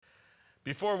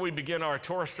Before we begin our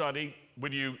Torah study,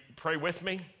 would you pray with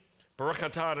me? Baruch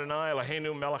atah Adonai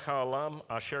Eloheinu melech haolam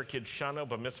asher kidshanu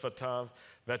b'mitzvotav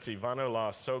v'tzivanu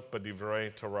la'asok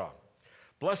b'divrei Torah.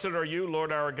 Blessed are you,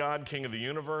 Lord our God, King of the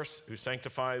universe, who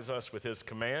sanctifies us with his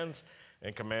commands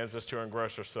and commands us to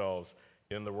engross ourselves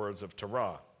in the words of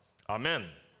Torah. Amen.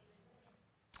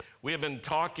 We have been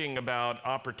talking about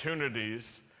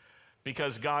opportunities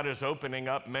because God is opening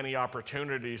up many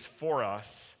opportunities for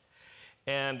us.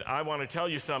 And I want to tell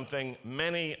you something,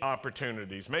 many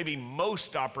opportunities, maybe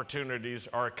most opportunities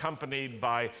are accompanied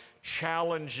by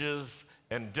challenges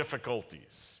and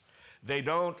difficulties. They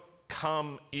don't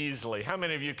come easily. How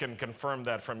many of you can confirm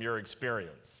that from your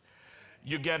experience?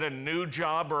 You get a new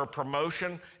job or a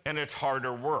promotion and it's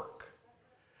harder work.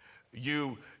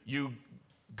 You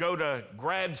go to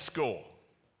grad school.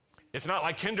 It's not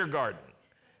like kindergarten.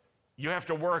 You have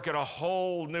to work at a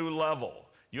whole new level.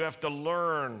 You have to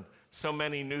learn so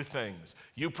many new things.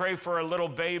 You pray for a little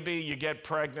baby, you get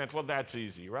pregnant. Well, that's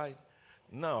easy, right?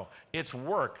 No, it's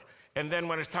work. And then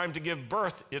when it's time to give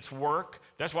birth, it's work.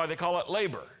 That's why they call it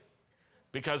labor,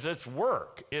 because it's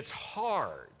work. It's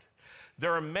hard.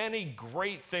 There are many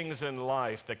great things in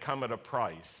life that come at a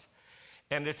price.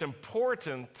 And it's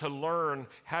important to learn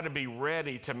how to be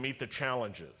ready to meet the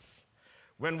challenges.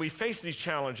 When we face these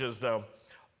challenges, though,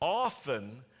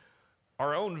 often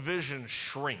our own vision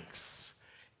shrinks.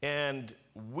 And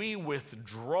we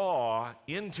withdraw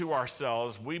into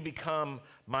ourselves. We become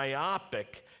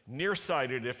myopic,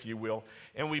 nearsighted, if you will,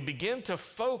 and we begin to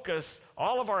focus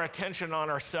all of our attention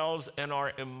on ourselves and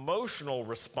our emotional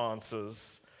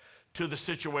responses to the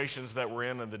situations that we're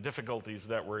in and the difficulties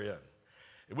that we're in.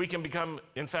 We can become,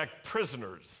 in fact,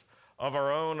 prisoners of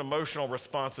our own emotional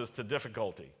responses to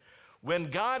difficulty. When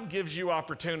God gives you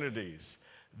opportunities,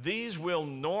 these will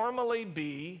normally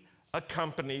be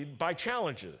accompanied by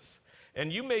challenges.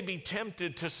 And you may be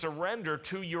tempted to surrender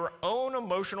to your own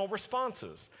emotional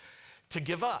responses, to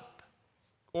give up,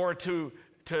 or to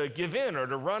give in, or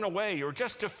to run away, or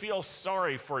just to feel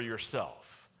sorry for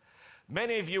yourself.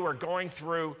 Many of you are going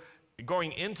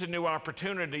into new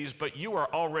opportunities, but you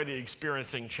are already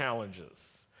experiencing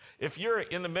challenges. If you're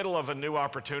in the middle of a new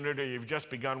opportunity, you've just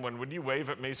begun one, would you wave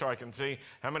at me so I can see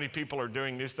how many people are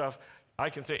doing new stuff? I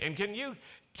can see. And can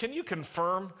you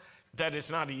confirm that it's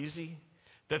not easy,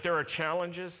 that there are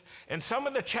challenges? And some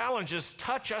of the challenges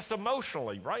touch us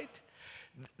emotionally, right?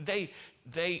 They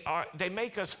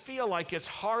make us feel like it's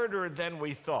harder than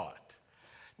we thought.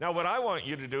 Now, what I want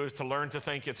you to do is to learn to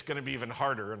think it's going to be even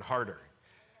harder and harder,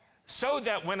 so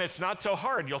that when it's not so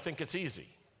hard, you'll think it's easy.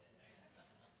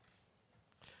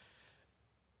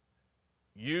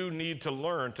 You need to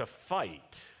learn to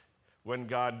fight when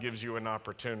God gives you an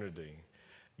opportunity.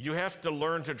 You have to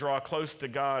learn to draw close to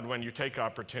God when you take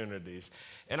opportunities.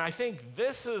 And I think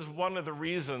this is one of the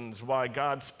reasons why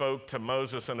God spoke to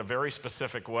Moses in a very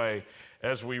specific way,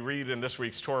 as we read in this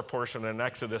week's Torah portion in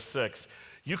Exodus 6.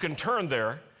 You can turn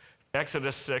there.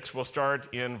 Exodus 6, we'll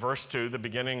start in verse 2, the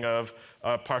beginning of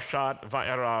Parshat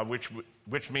Va'era,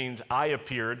 which means I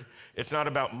appeared. It's not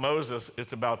about Moses,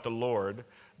 it's about the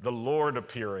Lord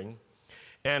appearing.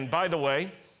 And by the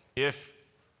way, if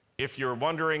you're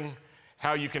wondering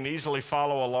how you can easily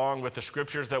follow along with the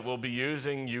scriptures that we'll be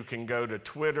using, you can go to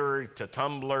Twitter, to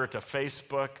Tumblr, to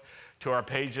Facebook, to our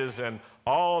pages, and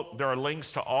there are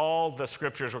links to all the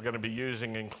scriptures we're going to be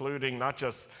using, including not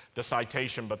just the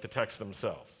citation, but the text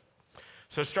themselves.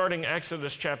 So starting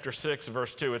Exodus chapter 6,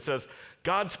 verse 2, it says,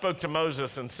 God spoke to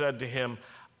Moses and said to him,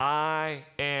 I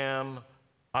am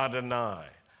Adonai.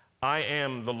 I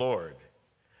am the Lord.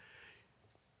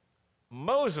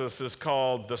 Moses is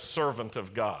called the servant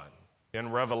of God in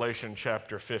Revelation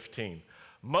chapter 15.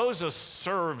 Moses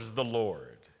serves the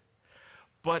Lord.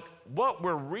 But what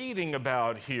we're reading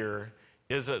about here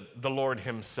is the Lord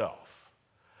himself.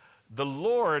 The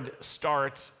Lord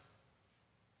starts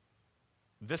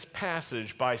this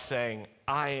passage by saying,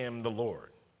 I am the Lord.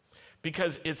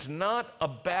 Because it's not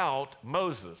about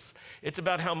Moses. It's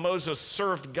about how Moses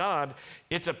served God.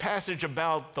 It's a passage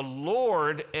about the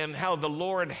Lord and how the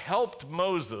Lord helped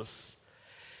Moses,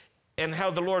 and how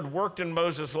the Lord worked in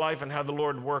Moses' life, and how the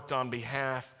Lord worked on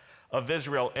behalf of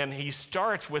Israel. And he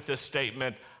starts with this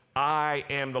statement, I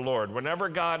am the Lord. Whenever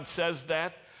God says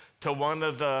that to one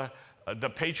of the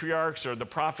patriarchs or the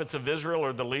prophets of Israel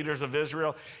or the leaders of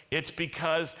Israel, it's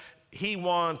because he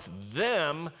wants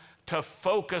them to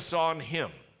focus on him,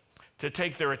 to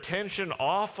take their attention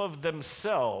off of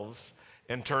themselves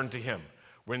and turn to him.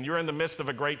 When you're in the midst of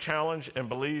a great challenge, and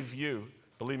believe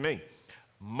me,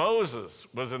 Moses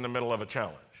was in the middle of a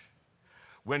challenge.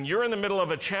 When you're in the middle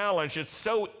of a challenge, it's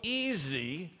so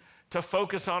easy to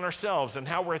focus on ourselves and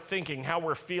how we're thinking, how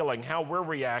we're feeling, how we're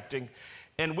reacting.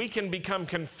 And we can become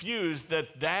confused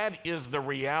that that is the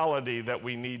reality that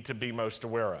we need to be most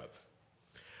aware of.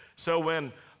 So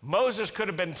when Moses could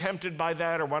have been tempted by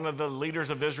that, or one of the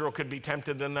leaders of Israel could be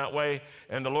tempted in that way,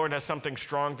 and the Lord has something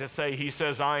strong to say, he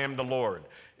says, I am the Lord.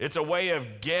 It's a way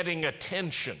of getting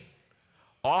attention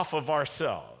off of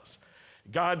ourselves.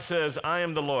 God says, I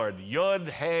am the Lord,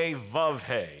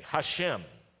 Yod-Heh-Vav-Heh, Hashem,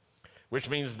 which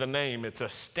means the name. It's a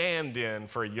stand-in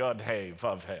for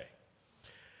Yod-Heh-Vav-Heh.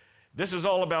 This is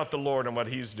all about the Lord and what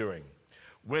he's doing.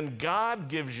 When God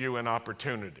gives you an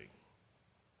opportunity,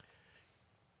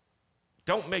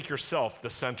 don't make yourself the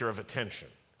center of attention.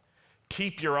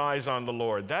 Keep your eyes on the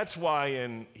Lord. That's why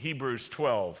in Hebrews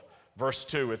 12, verse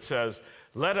 2, it says,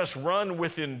 let us run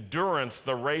with endurance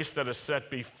the race that is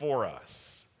set before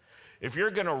us. If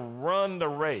you're going to run the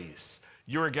race,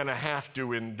 you're going to have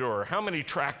to endure. How many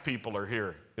track people are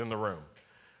here in the room?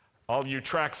 All you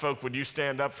track folk, would you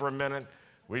stand up for a minute?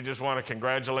 We just want to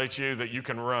congratulate you that you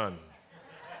can run.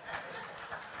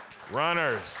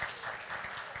 Runners.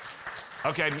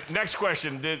 Okay, next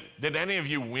question. Did any of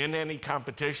you win any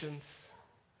competitions?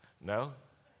 No?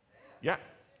 Yeah,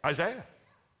 Isaiah.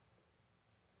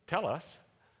 Tell us.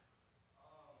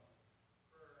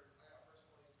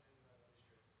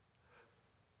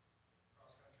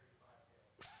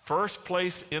 First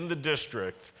place in the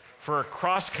district for a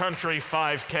cross-country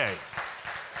 5K.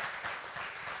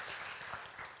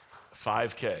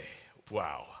 5K,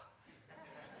 wow.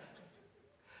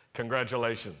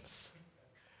 Congratulations.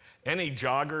 Any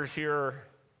joggers here?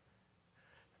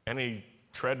 Any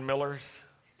treadmillers?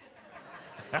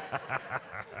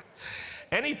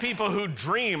 Any people who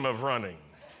dream of running?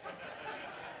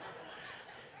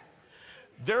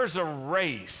 There's a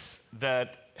race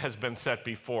that has been set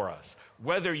before us.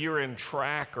 Whether you're in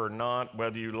track or not,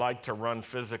 whether you like to run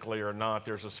physically or not,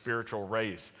 there's a spiritual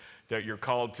race that you're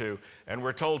called to, and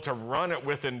we're told to run it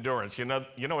with endurance. You know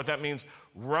what that means?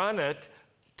 Run it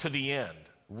to the end.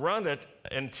 Run it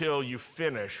until you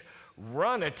finish.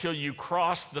 Run it till you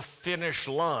cross the finish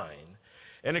line.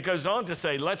 And it goes on to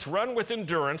say, let's run with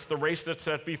endurance the race that's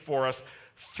set before us,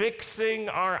 fixing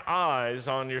our eyes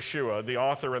on Yeshua, the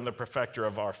author and the perfecter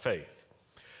of our faith.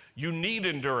 You need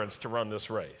endurance to run this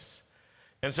race.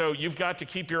 And so you've got to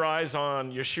keep your eyes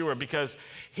on Yeshua, because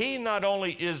he not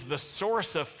only is the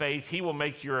source of faith, he will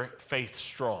make your faith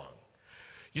strong.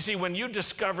 You see, when you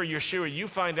discover Yeshua, you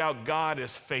find out God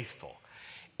is faithful.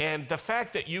 And the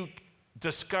fact that you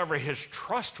discover his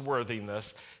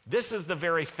trustworthiness, this is the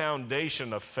very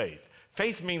foundation of faith.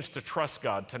 Faith means to trust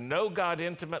God, to know God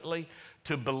intimately,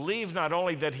 to believe not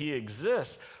only that he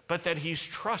exists, but that he's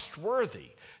trustworthy,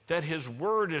 that his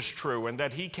word is true, and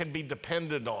that he can be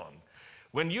depended on.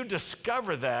 When you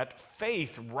discover that,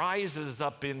 faith rises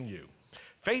up in you.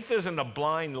 Faith isn't a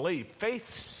blind leap. Faith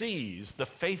sees the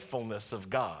faithfulness of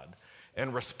God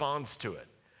and responds to it.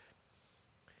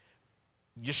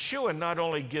 Yeshua not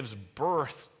only gives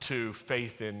birth to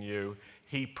faith in you,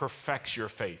 he perfects your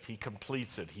faith. He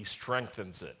completes it. He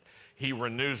strengthens it. He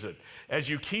renews it. As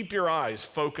you keep your eyes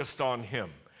focused on him,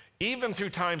 even through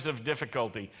times of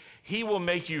difficulty, he will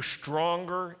make you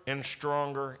stronger and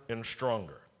stronger and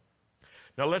stronger.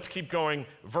 Now let's keep going.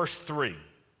 Verse 3.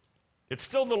 It's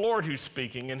still the Lord who's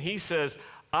speaking, and he says,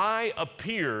 I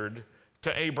appeared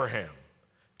to Abraham,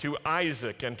 to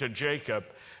Isaac, and to Jacob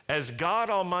as God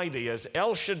Almighty, as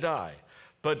El Shaddai,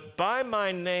 but by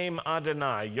my name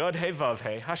Adonai,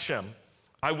 Yod-Heh-Vav-Heh, Hashem,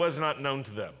 I was not known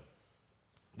to them.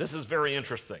 This is very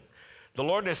interesting. The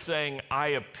Lord is saying, I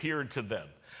appeared to them.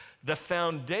 The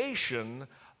foundation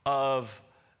of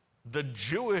the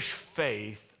Jewish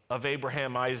faith of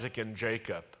Abraham, Isaac, and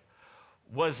Jacob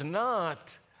was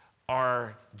not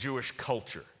our Jewish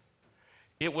culture.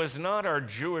 It was not our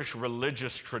Jewish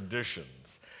religious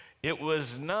traditions. It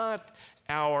was not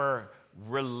our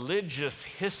religious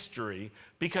history,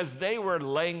 because they were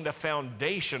laying the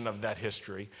foundation of that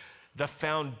history. The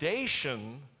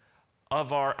foundation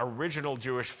of our original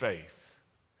Jewish faith,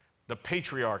 the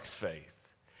patriarchs' faith,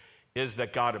 is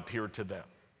that God appeared to them.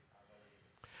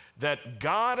 That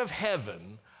God of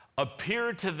heaven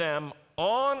appeared to them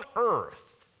on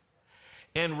earth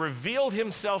and revealed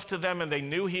himself to them, and they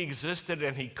knew he existed,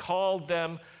 and he called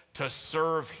them to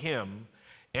serve him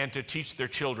and to teach their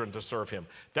children to serve him.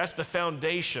 That's the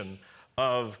foundation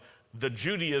of the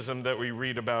Judaism that we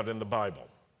read about in the Bible.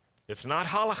 It's not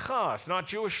halakha, it's not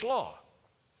Jewish law.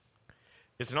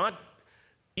 It's not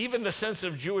even the sense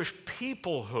of Jewish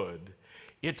peoplehood.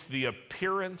 It's the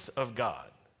appearance of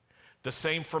God. The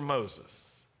same for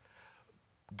Moses.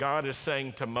 God is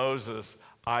saying to Moses,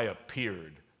 I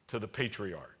appeared to the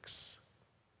patriarchs.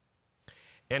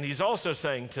 And he's also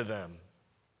saying to them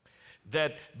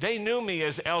that they knew me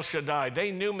as El Shaddai,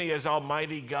 they knew me as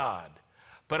Almighty God,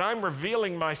 but I'm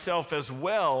revealing myself as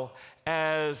well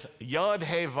as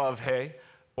Yod-Heh-Vav-Heh,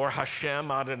 or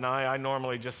Hashem, Adonai. I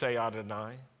normally just say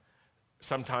Adonai,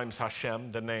 sometimes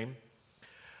Hashem, the name.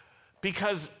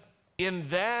 Because in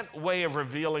that way of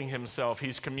revealing himself,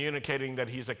 he's communicating that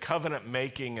he's a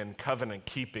covenant-making and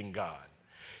covenant-keeping God.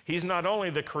 He's not only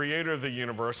the creator of the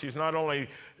universe, he's not only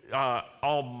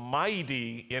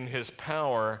almighty in his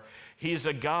power, he's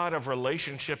a God of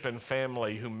relationship and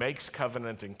family who makes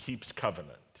covenant and keeps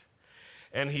covenant.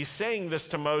 And he's saying this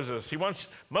to Moses. He wants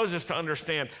Moses to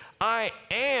understand, I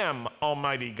am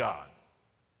Almighty God.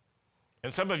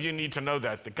 And some of you need to know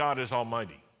that God is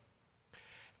almighty.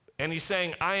 And he's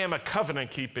saying, I am a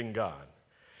covenant-keeping God.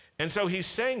 And so he's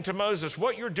saying to Moses,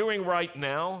 what you're doing right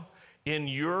now in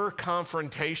your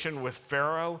confrontation with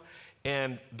Pharaoh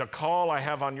and the call I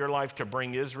have on your life to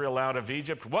bring Israel out of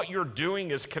Egypt, what you're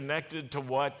doing is connected to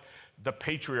what the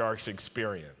patriarchs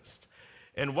experienced.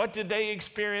 And what did they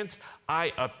experience?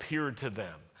 I appeared to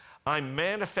them. I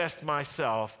manifest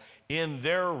myself in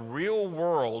their real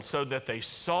world so that they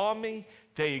saw me,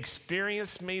 they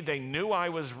experienced me, they knew I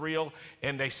was real,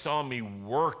 and they saw me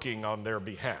working on their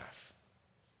behalf.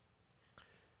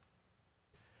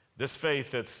 This faith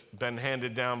that's been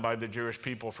handed down by the Jewish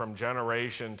people from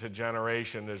generation to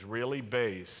generation is really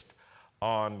based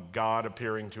on God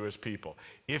appearing to his people.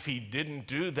 If he didn't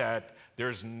do that,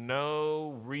 there's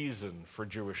no reason for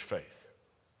Jewish faith.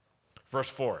 Verse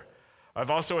 4,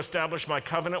 I've also established my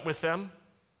covenant with them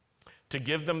to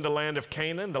give them the land of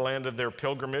Canaan, the land of their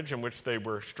pilgrimage in which they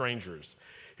were strangers.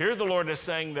 Here the Lord is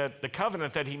saying that the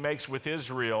covenant that he makes with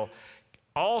Israel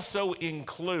also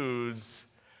includes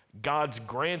God's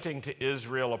granting to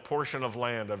Israel a portion of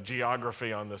land, of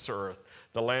geography on this earth,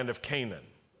 the land of Canaan,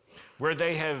 where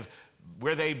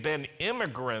they've been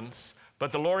immigrants,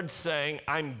 but the Lord's saying,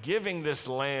 I'm giving this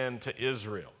land to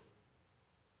Israel.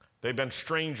 They've been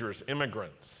strangers,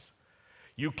 immigrants.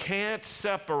 You can't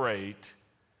separate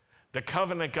the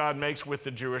covenant God makes with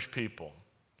the Jewish people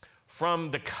from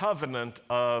the covenant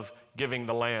of giving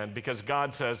the land, because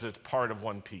God says it's part of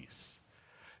one piece.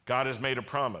 God has made a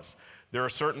promise. There are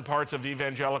certain parts of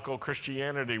evangelical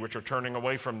Christianity which are turning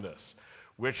away from this,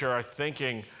 which are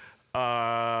thinking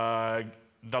the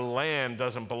land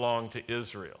doesn't belong to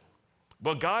Israel.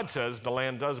 Well, God says the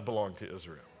land does belong to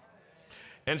Israel.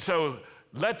 And so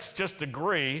let's just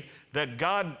agree that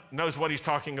God knows what he's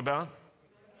talking about,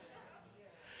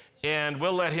 and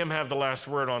we'll let him have the last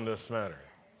word on this matter.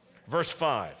 Verse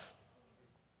 5,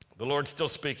 the Lord's still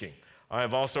speaking. I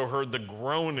have also heard the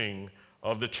groaning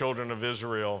of the children of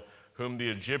Israel, whom the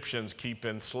Egyptians keep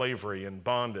in slavery and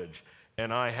bondage,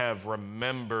 and I have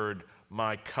remembered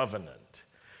my covenant.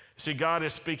 See, God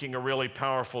is speaking a really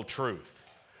powerful truth.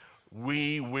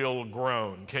 We will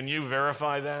groan. Can you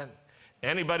verify that?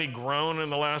 Anybody groan in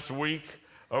the last week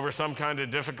over some kind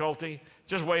of difficulty?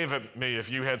 Just wave at me if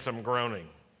you had some groaning.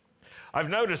 I've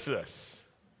noticed this.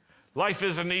 Life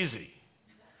isn't easy.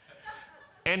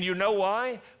 And you know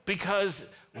why? Because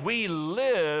we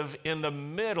live in the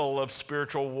middle of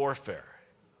spiritual warfare.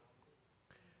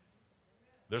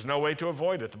 There's no way to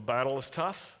avoid it. The battle is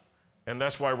tough, and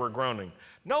that's why we're groaning.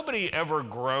 Nobody ever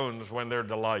groans when they're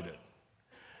delighted.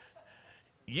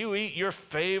 You eat your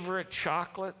favorite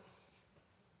chocolate,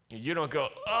 you don't go,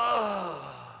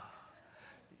 oh.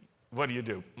 What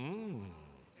do?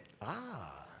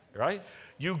 Right?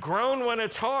 You groan when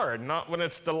it's hard, not when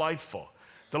it's delightful.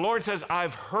 The Lord says,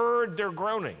 I've heard their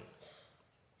groaning.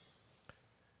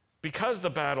 Because the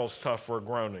battle's tough, we're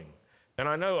groaning. And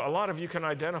I know a lot of you can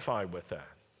identify with that.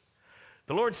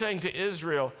 The Lord's saying to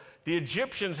Israel, the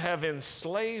Egyptians have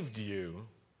enslaved you,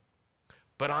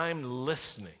 but I'm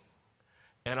listening,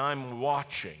 and I'm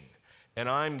watching, and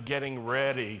I'm getting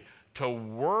ready to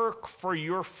work for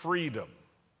your freedom.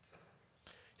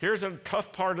 Here's a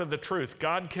tough part of the truth.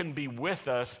 God can be with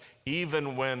us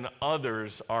even when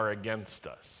others are against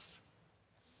us.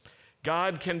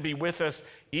 God can be with us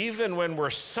even when we're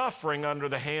suffering under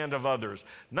the hand of others.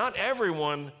 Not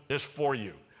everyone is for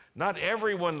you. Not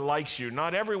everyone likes you.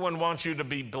 Not everyone wants you to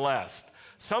be blessed.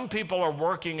 Some people are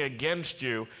working against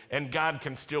you, and God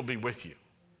can still be with you.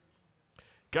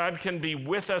 God can be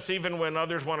with us even when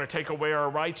others want to take away our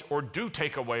rights or do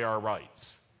take away our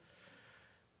rights.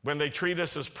 When they treat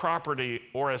us as property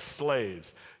or as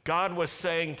slaves. God was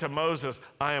saying to Moses,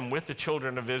 I am with the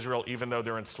children of Israel even though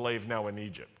they're enslaved now in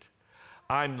Egypt.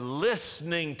 I'm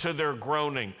listening to their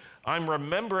groaning. I'm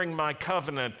remembering my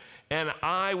covenant, and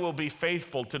I will be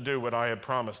faithful to do what I have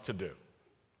promised to do.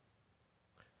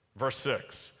 Verse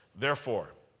 6, therefore,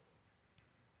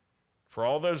 For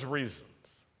all those reasons,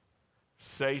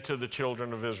 say to the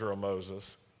children of Israel,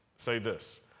 Moses, say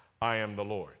this, I am the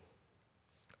Lord.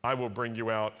 I will bring you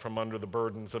out from under the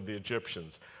burdens of the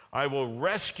Egyptians. I will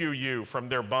rescue you from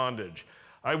their bondage.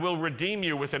 I will redeem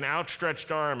you with an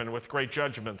outstretched arm and with great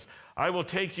judgments. I will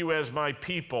take you as my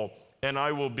people, and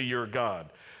I will be your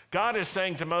God. God is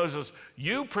saying to Moses,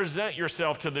 you present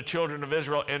yourself to the children of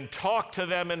Israel and talk to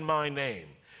them in my name.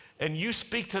 And you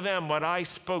speak to them what I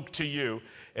spoke to you,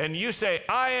 and you say,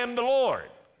 I am the Lord.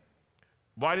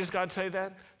 Why does God say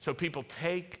that? So people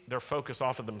take their focus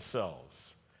off of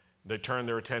themselves. They turn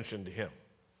their attention to him.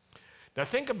 Now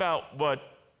think about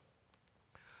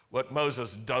what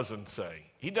Moses doesn't say.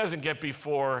 He doesn't get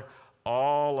before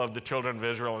all of the children of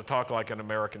Israel and talk like an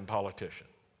American politician.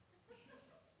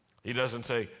 He doesn't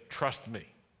say, trust me.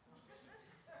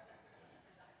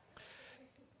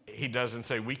 He doesn't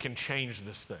say, we can change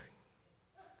this thing.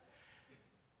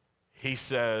 He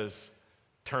says,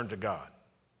 turn to God.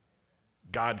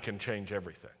 God can change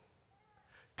everything.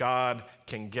 God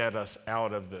can get us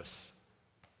out of this.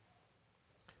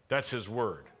 That's his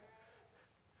word.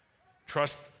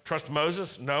 Trust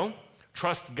Moses? No.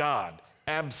 Trust God?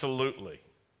 Absolutely.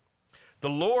 The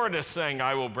Lord is saying,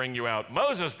 I will bring you out.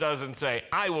 Moses doesn't say,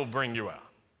 I will bring you out.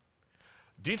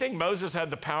 Do you think Moses had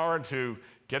the power to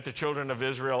get the children of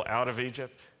Israel out of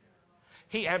Egypt?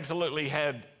 He absolutely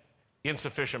had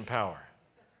insufficient power.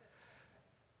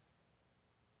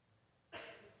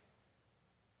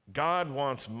 God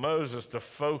wants Moses to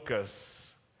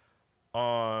focus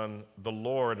on the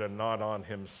Lord and not on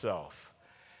himself.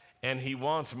 And he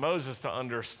wants Moses to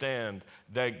understand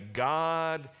that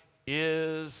God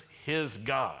is his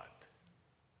God.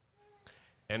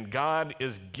 And God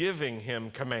is giving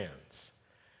him commands.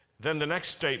 Then the next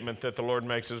statement that the Lord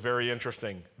makes is very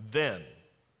interesting. Then,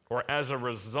 or as a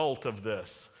result of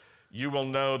this, you will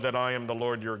know that I am the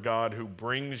Lord your God who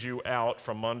brings you out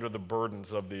from under the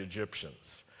burdens of the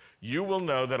Egyptians. You will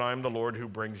know that I am the Lord who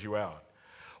brings you out.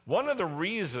 One of the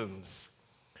reasons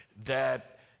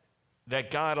that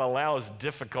God allows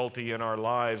difficulty in our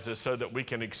lives is so that we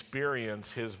can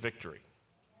experience his victory.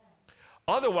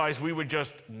 Otherwise, we would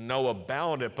just know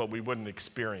about it, but we wouldn't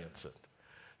experience it.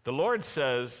 The Lord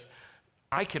says,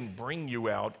 I can bring you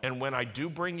out, and when I do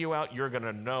bring you out, you're going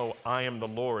to know I am the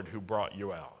Lord who brought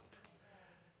you out.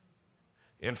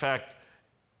 In fact,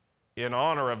 in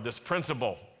honor of this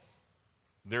principle,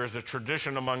 there is a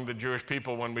tradition among the Jewish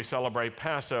people when we celebrate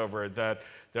Passover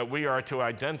that we are to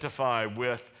identify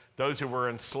with those who were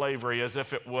in slavery as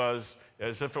if it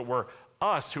were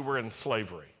us who were in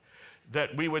slavery.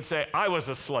 That we would say, I was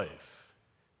a slave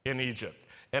in Egypt,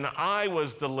 and I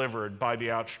was delivered by the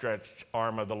outstretched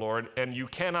arm of the Lord, and you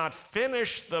cannot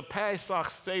finish the Pesach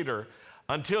Seder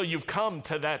until you've come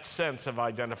to that sense of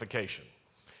identification.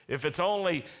 If it's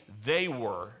only they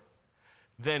were,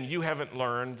 then you haven't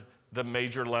learned the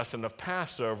major lesson of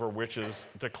Passover, which is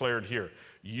declared here.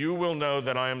 You will know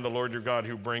that I am the Lord your God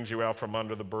who brings you out from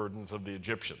under the burdens of the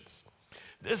Egyptians.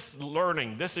 This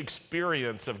learning, this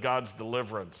experience of God's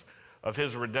deliverance, of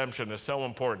his redemption is so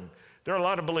important. There are a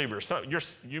lot of believers.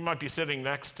 You might be sitting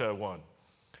next to one.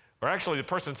 Or actually, the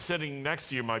person sitting next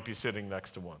to you might be sitting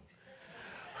next to one.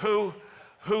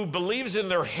 Who believes in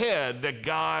their head that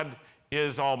God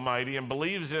is almighty and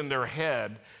believes in their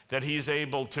head that he's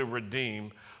able to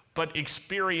redeem, but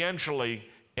experientially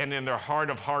and in their heart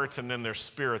of hearts and in their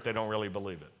spirit, they don't really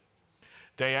believe it.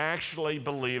 They actually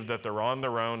believe that they're on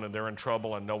their own and they're in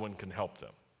trouble and no one can help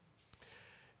them.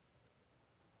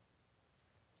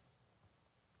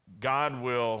 God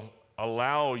will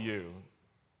allow you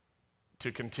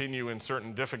to continue in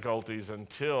certain difficulties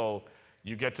until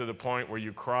you get to the point where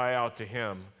you cry out to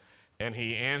him and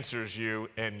he answers you,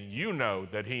 and you know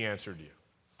that he answered you,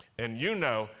 and you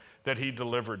know that he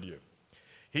delivered you.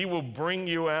 He will bring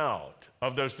you out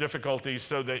of those difficulties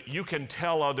so that you can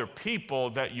tell other people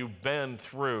that you've been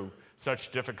through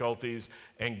such difficulties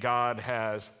and God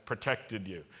has protected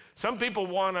you. Some people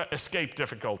want to escape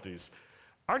difficulties.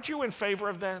 Aren't you in favor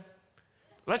of that?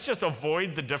 Let's just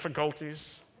avoid the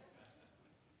difficulties.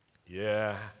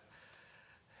 Yeah.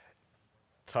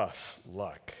 Tough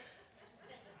luck.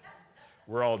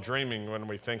 We're all dreaming when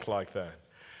we think like that.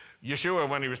 Yeshua,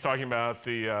 when he was talking about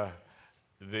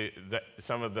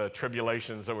some of the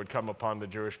tribulations that would come upon the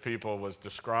Jewish people, was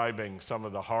describing some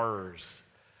of the horrors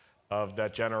of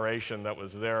that generation that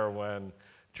was there when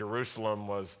Jerusalem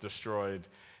was destroyed.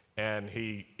 And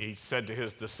he said to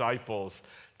his disciples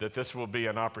that this will be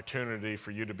an opportunity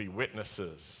for you to be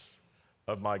witnesses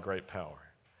of my great power,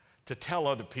 to tell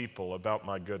other people about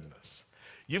my goodness.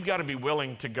 You've got to be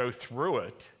willing to go through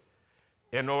it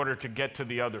in order to get to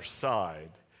the other side.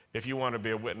 if you want to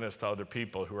be a witness to other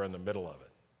people who are in the middle of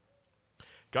it.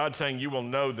 God's saying, you will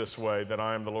know this way that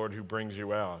I am the Lord who brings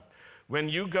you out. When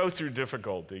you go through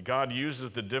difficulty, God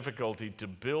uses the difficulty to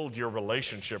build your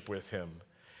relationship with him.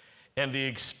 And the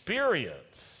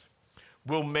experience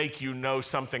will make you know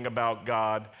something about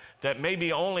God that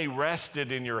maybe only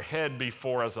rested in your head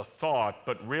before as a thought,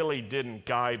 but really didn't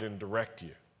guide and direct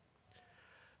you.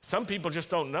 Some people just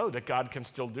don't know that God can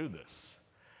still do this.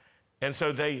 And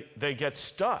so they get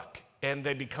stuck and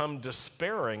they become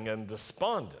despairing and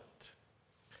despondent.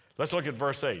 Let's look at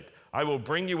verse 8. I will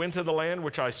bring you into the land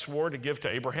which I swore to give to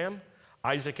Abraham,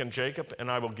 Isaac, and Jacob,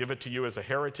 and I will give it to you as a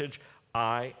heritage.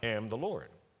 I am the Lord.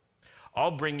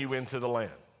 I'll bring you into the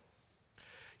land.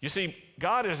 You see,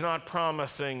 God is not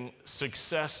promising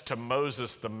success to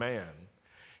Moses the man.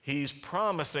 He's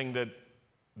promising that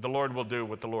the Lord will do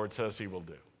what the Lord says he will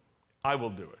do. I will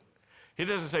do it. He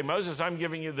doesn't say, Moses, I'm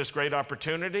giving you this great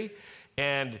opportunity,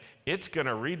 and it's going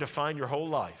to redefine your whole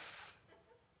life.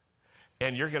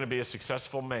 And you're going to be a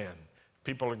successful man.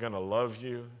 People are going to love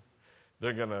you.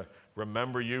 They're going to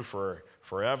remember you for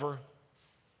forever.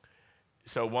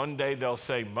 So one day they'll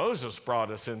say, Moses brought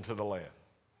us into the land.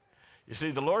 You see,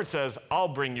 the Lord says, I'll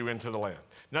bring you into the land.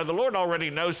 Now, the Lord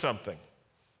already knows something.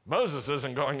 Moses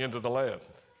isn't going into the land.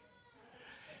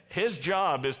 His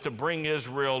job is to bring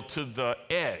Israel to the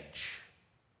edge.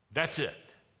 That's it.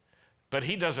 But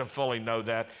he doesn't fully know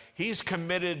that. He's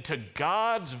committed to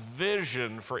God's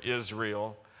vision for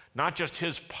Israel, not just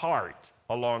his part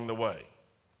along the way.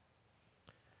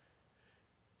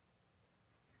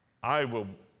 I will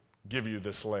give you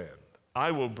this land.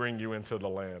 I will bring you into the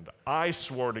land. I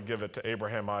swore to give it to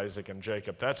Abraham, Isaac, and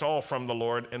Jacob. That's all from the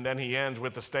Lord. And then he ends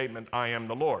with the statement, I am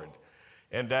the Lord.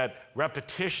 And that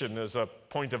repetition is a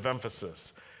point of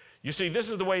emphasis. You see, this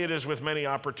is the way it is with many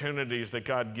opportunities that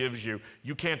God gives you.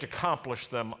 You can't accomplish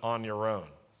them on your own.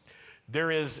 There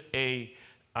is a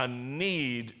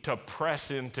need to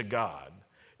press into God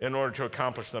in order to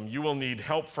accomplish them. You will need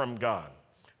help from God.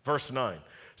 Verse 9.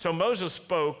 So Moses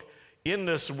spoke in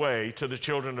this way to the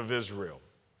children of Israel,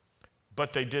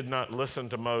 but they did not listen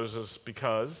to Moses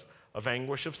because of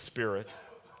anguish of spirit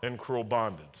and cruel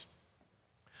bondage.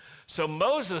 So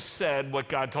Moses said what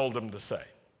God told him to say.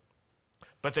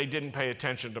 But they didn't pay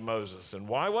attention to Moses. And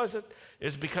why was it?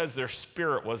 It's because their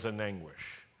spirit was in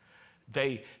anguish.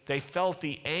 They felt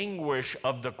the anguish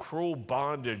of the cruel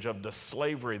bondage of the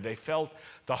slavery. They felt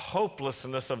the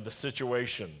hopelessness of the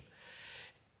situation.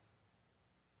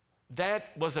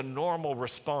 That was a normal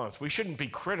response. We shouldn't be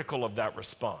critical of that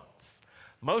response.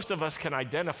 Most of us can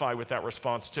identify with that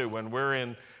response too. When we're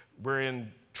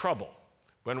in trouble,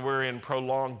 when we're in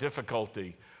prolonged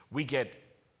difficulty, we get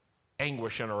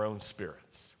anguish in our own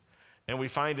spirits. And we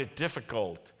find it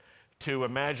difficult to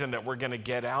imagine that we're going to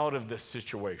get out of this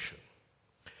situation.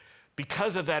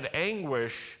 Because of that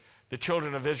anguish, the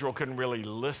children of Israel couldn't really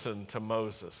listen to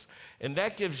Moses. And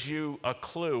that gives you a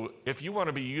clue. If you want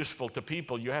to be useful to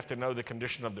people, you have to know the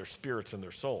condition of their spirits and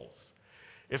their souls.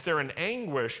 If they're in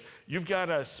anguish, you've got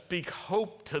to speak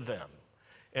hope to them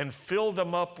and fill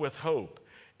them up with hope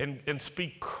and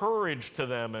speak courage to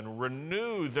them and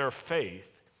renew their faith.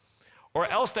 Or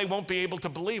else they won't be able to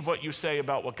believe what you say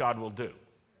about what God will do.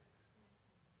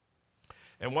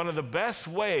 And one of the best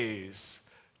ways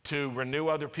to renew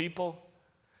other people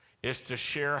is to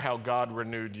share how God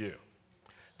renewed you.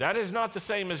 That is not the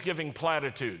same as giving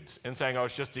platitudes and saying, oh,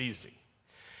 it's just easy.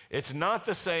 It's not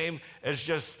the same as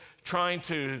just trying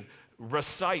to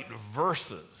recite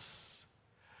verses.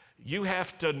 You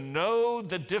have to know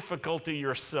the difficulty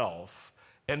yourself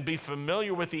and be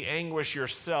familiar with the anguish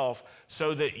yourself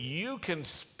so that you can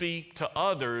speak to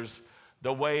others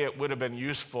the way it would have been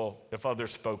useful if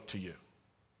others spoke to you.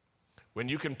 When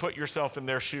you can put yourself in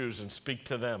their shoes and speak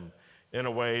to them in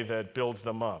a way that builds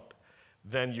them up,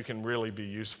 then you can really be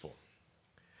useful.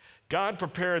 God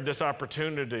prepared this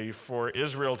opportunity for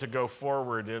Israel to go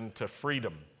forward into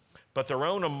freedom, but their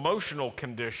own emotional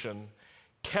condition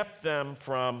kept them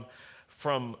from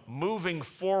moving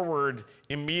forward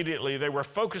immediately. They were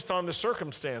focused on the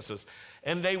circumstances,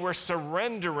 and they were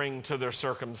surrendering to their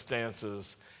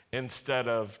circumstances instead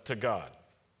of to God.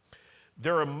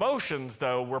 Their emotions,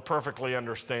 though, were perfectly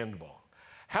understandable.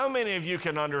 How many of you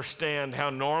can understand how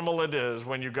normal it is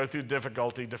when you go through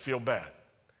difficulty to feel bad,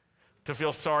 to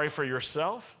feel sorry for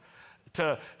yourself,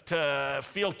 to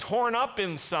feel torn up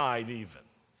inside even?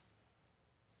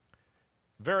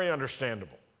 Very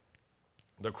understandable.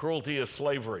 The cruelty of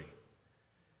slavery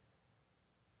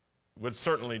would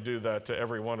certainly do that to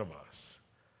every one of us.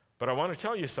 But I want to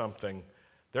tell you something.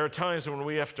 There are times when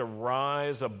we have to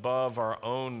rise above our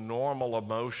own normal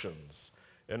emotions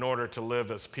in order to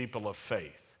live as people of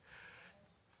faith.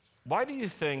 Why do you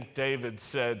think David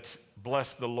said,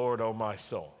 "Bless the Lord, O my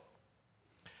soul"?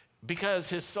 Because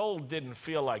his soul didn't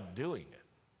feel like doing it.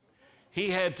 He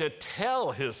had to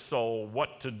tell his soul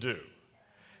what to do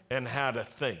and how to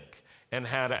think and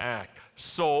how to act.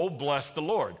 Soul, bless the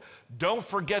Lord. Don't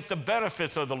forget the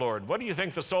benefits of the Lord. What do you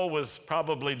think the soul was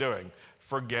probably doing?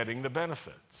 Forgetting the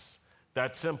benefits.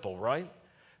 That's simple, right?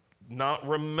 Not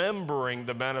remembering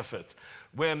the benefits.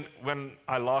 When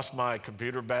I lost my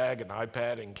computer bag and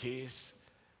iPad and keys,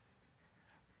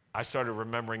 I started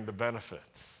remembering the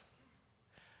benefits.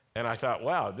 And I thought,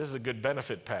 wow, this is a good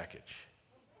benefit package.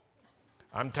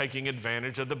 I'm taking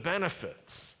advantage of the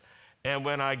benefits. And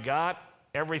when I got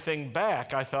everything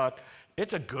back, I thought,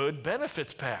 it's a good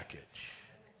benefits package.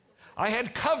 I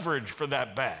had coverage for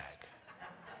that bag.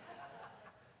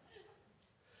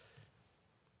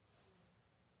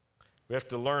 We have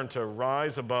to learn to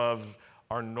rise above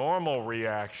our normal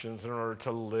reactions in order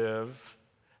to live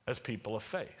as people of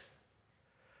faith.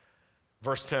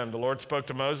 Verse 10, the Lord spoke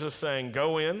to Moses saying,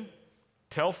 "Go in,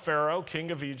 tell Pharaoh, king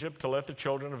of Egypt, to let the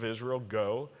children of Israel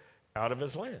go out of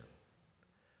his land."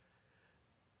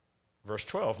 Verse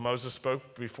 12, Moses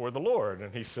spoke before the Lord,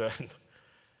 and he said,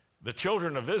 "The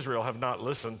children of Israel have not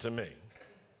listened to me.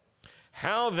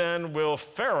 How then will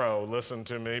Pharaoh listen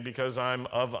to me because I'm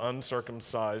of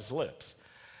uncircumcised lips?"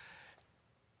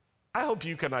 I hope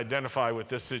you can identify with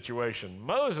this situation.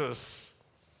 Moses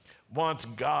wants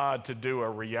God to do a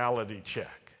reality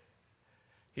check.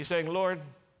 He's saying, "Lord,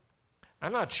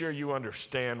 I'm not sure you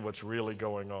understand what's really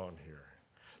going on here.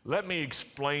 Let me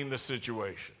explain the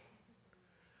situation."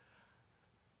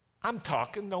 I'm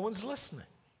talking, no one's listening.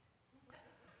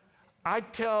 I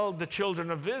tell the children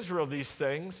of Israel these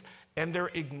things, and they're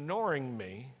ignoring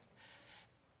me.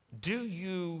 Do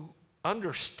you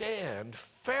understand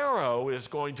Pharaoh is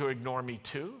going to ignore me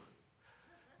too?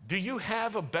 Do you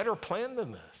have a better plan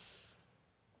than this?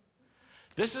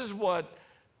 This is what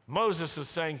Moses is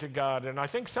saying to God, and I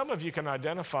think some of you can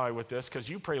identify with this because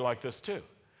you pray like this too.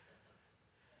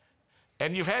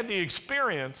 And you've had the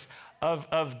experience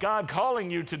of God calling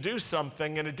you to do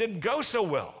something and it didn't go so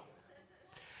well.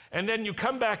 And then you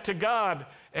come back to God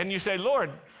and you say,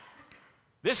 "Lord,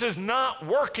 this is not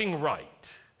working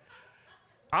right.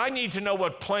 I need to know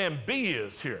what plan B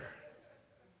is here."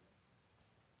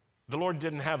 The Lord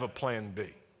didn't have a plan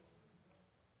B.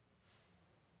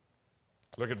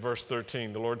 Look at verse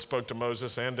 13. The Lord spoke to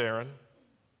Moses and Aaron.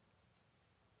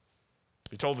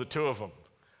 He told the two of them.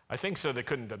 I think so they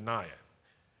couldn't deny it.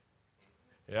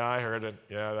 Yeah, I heard it.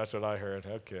 Yeah, that's what I heard.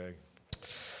 Okay.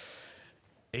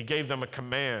 He gave them a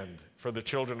command for the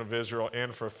children of Israel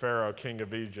and for Pharaoh, king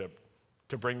of Egypt,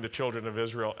 to bring the children of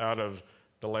Israel out of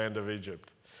the land of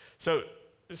Egypt. So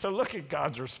look at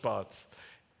God's response.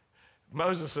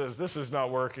 Moses says, "This is not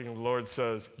working." The Lord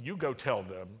says, "You go tell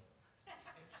them.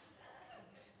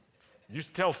 You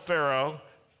tell Pharaoh,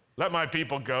 let my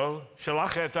people go.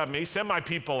 Shalach et ami, send my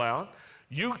people out.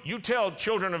 You tell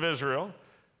children of Israel,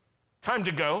 time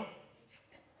to go."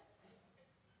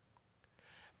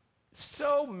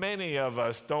 So many of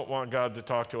us don't want God to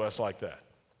talk to us like that.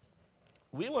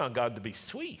 We want God to be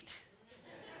sweet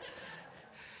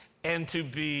and to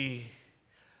be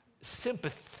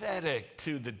sympathetic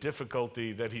to the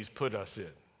difficulty that he's put us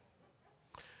in.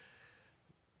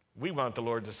 We want the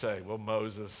Lord to say, "Well,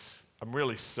 Moses, I'm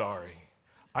really sorry.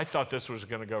 I thought this was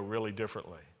going to go really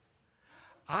differently.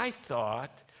 I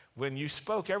thought when you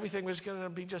spoke, everything was going to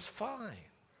be just fine."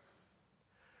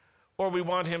 Or we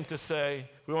want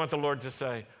the Lord to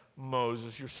say,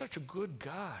 "Moses, you're such a good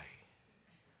guy.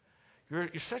 You're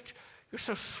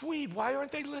so sweet. Why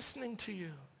aren't they listening to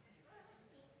you?"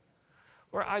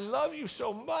 Or, "I love you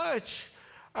so much.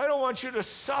 I don't want you to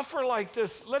suffer like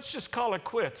this. Let's just call it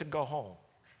quits and go home."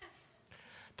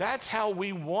 That's how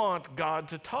we want God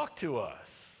to talk to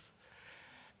us.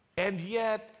 And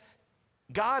yet,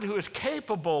 God, who is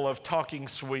capable of talking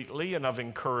sweetly and of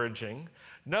encouraging,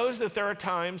 knows that there are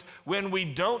times when we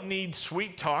don't need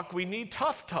sweet talk, we need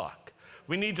tough talk.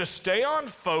 We need to stay on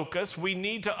focus, we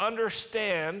need to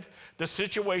understand the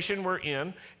situation we're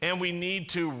in, and we need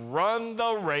to run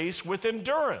the race with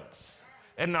endurance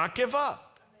and not give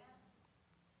up.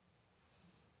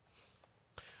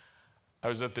 I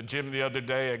was at the gym the other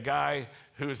day, a guy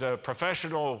who's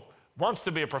wants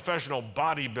to be a professional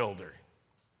bodybuilder.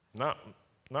 Not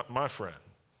my friend.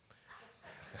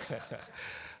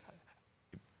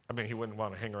 I mean, he wouldn't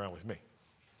want to hang around with me.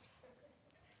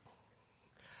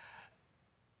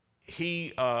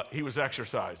 He was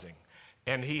exercising,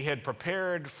 and he had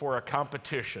prepared for a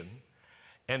competition,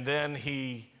 and then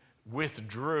he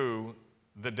withdrew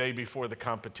the day before the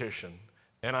competition,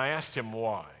 and I asked him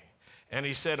why. And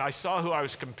he said, I saw who I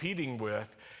was competing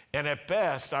with, and at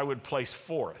best, I would place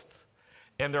fourth.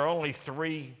 And there are only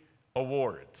 3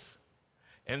 awards.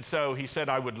 And so he said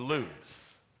I would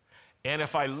lose. And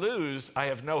if I lose, I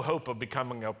have no hope of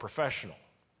becoming a professional.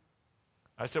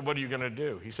 I said, what are you going to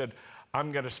do? He said,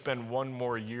 I'm going to spend 1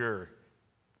 more year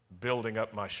building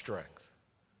up my strength.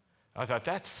 I thought,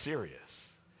 that's serious.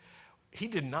 He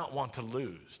did not want to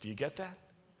lose. Do you get that?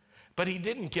 But he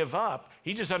didn't give up.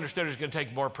 He just understood it was going to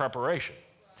take more preparation.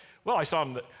 Well, I saw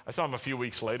him a few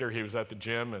weeks later. He was at the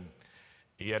gym, and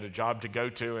he had a job to go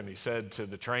to, and he said to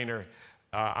the trainer,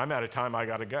 I'm out of time, I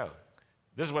got to go.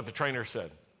 This is what the trainer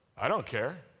said. I don't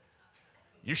care.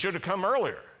 You should have come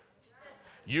earlier.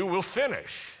 You will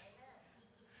finish.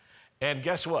 And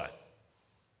guess what?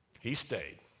 He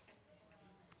stayed.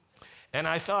 And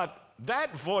I thought,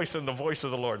 that voice and the voice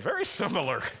of the Lord, very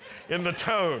similar in the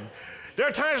tone. There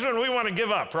are times when we want to give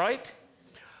up, right?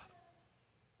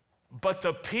 But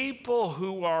the people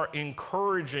who are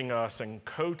encouraging us and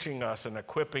coaching us and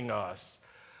equipping us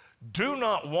do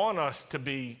not want us to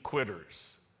be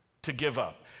quitters, to give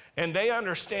up. And they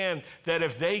understand that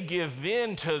if they give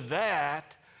in to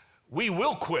that, we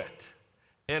will quit.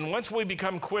 And once we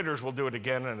become quitters, we'll do it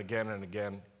again and again and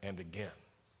again and again.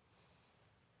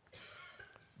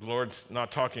 The Lord's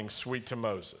not talking sweet to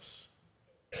Moses.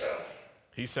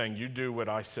 He's saying, you do what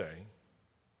I say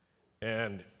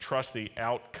and trust the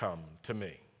outcome to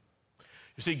me.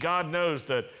 You see, God knows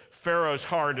that Pharaoh's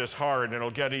heart is hard and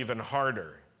it'll get even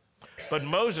harder. But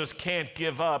Moses can't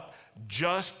give up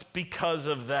just because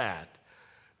of that.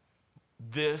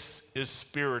 This is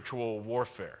spiritual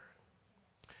warfare.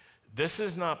 This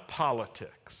is not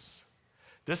politics.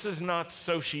 This is not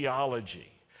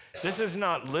sociology. This is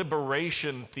not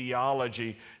liberation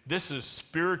theology. This is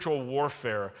spiritual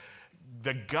warfare.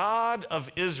 The God of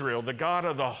Israel, the God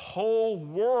of the whole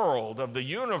world, of the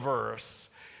universe,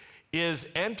 is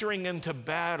entering into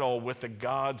battle with the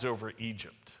gods over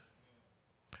Egypt,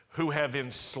 who have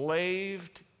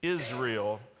enslaved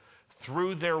Israel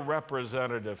through their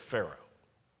representative Pharaoh,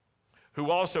 who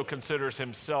also considers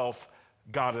himself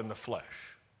God in the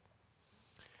flesh.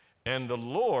 And the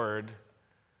Lord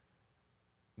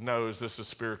knows this is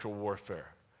spiritual warfare,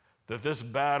 that this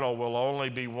battle will only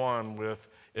be won with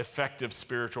effective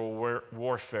spiritual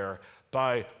warfare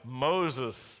by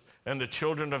Moses and the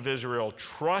children of Israel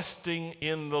trusting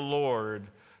in the Lord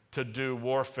to do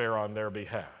warfare on their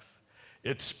behalf.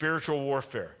 It's spiritual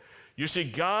warfare. You see,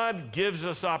 God gives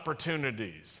us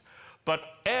opportunities, but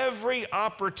every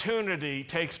opportunity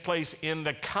takes place in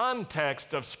the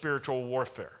context of spiritual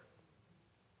warfare.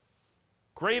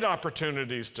 Great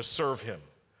opportunities to serve Him,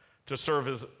 to serve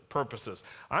His purposes.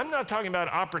 I'm not talking about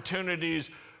opportunities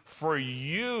for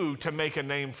you to make a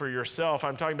name for yourself.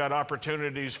 I'm talking about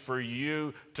opportunities for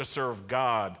you to serve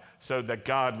God so that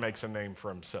God makes a name for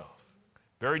Himself.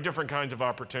 Very different kinds of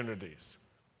opportunities.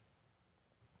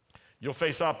 You'll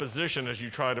face opposition as you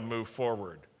try to move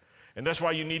forward. And that's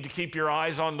why you need to keep your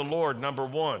eyes on the Lord, number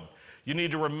 1. You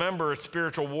need to remember it's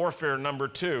spiritual warfare, number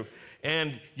 2.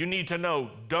 And you need to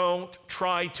know, don't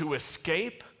try to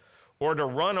escape or to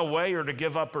run away or to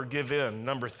give up or give in,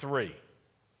 number 3.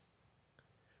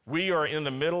 We are in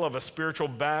the middle of a spiritual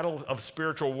battle, of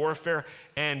spiritual warfare,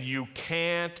 and you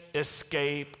can't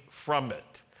escape from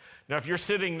it. Now, if you're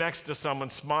sitting next to someone,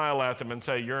 smile at them and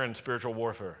say, you're in spiritual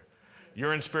warfare.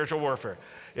 You're in spiritual warfare.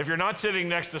 If you're not sitting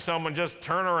next to someone, just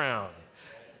turn around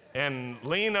and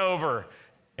lean over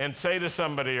and say to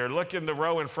somebody, or look in the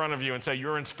row in front of you and say,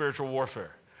 you're in spiritual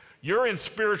warfare. You're in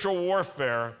spiritual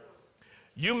warfare.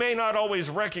 You may not always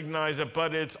recognize it,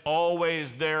 but it's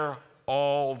always there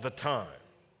all the time.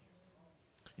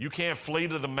 You can't flee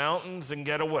to the mountains and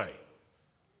get away.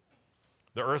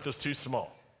 The earth is too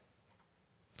small.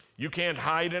 You can't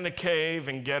hide in a cave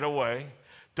and get away.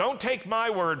 Don't take my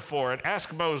word for it.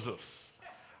 Ask Moses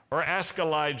or ask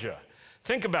Elijah.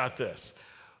 Think about this.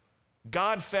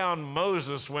 God found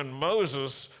Moses when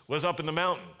Moses was up in the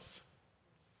mountains.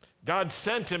 God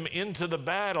sent him into the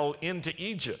battle into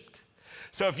Egypt.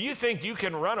 So if you think you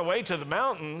can run away to the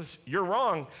mountains, you're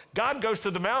wrong. God goes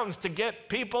to the mountains to get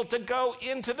people to go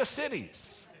into the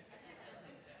cities.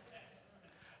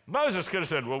 Moses could have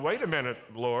said, well, wait a minute,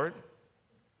 Lord.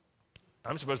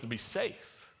 I'm supposed to be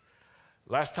safe.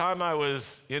 Last time I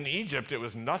was in Egypt, it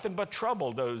was nothing but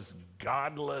trouble, those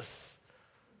godless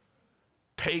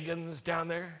pagans down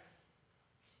there.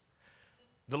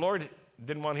 The Lord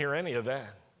didn't want to hear any of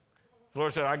that. The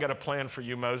Lord said, I got a plan for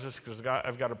you, Moses, because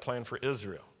I've got a plan for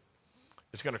Israel.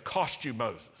 It's going to cost you,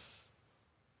 Moses.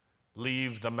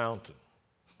 Leave the mountain.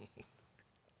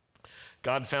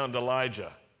 God found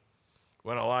Elijah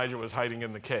when Elijah was hiding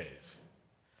in the cave.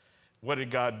 What did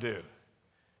God do?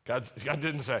 God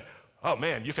didn't say, oh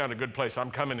man, you found a good place,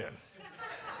 I'm coming in.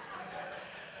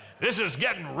 This is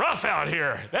getting rough out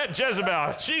here. That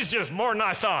Jezebel, she's just more than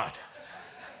I thought.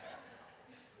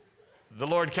 The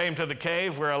Lord came to the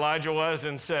cave where Elijah was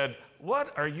and said,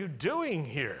 what are you doing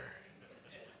here?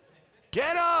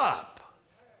 Get up.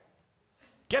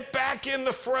 Get back in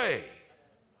the fray.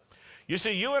 You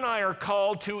see, you and I are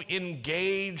called to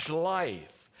engage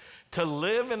life, to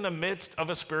live in the midst of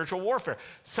a spiritual warfare.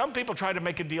 Some people try to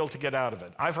make a deal to get out of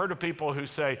it. I've heard of people who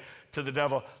say to the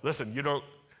devil, listen, you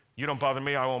don't bother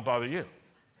me, I won't bother you.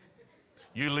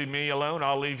 You leave me alone,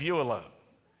 I'll leave you alone.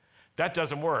 That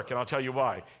doesn't work, and I'll tell you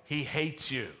why. He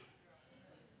hates you.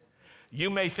 You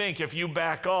may think if you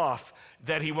back off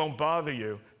that he won't bother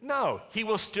you. No, he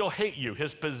will still hate you.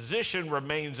 His position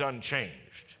remains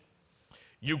unchanged.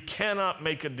 You cannot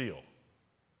make a deal.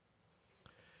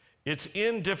 It's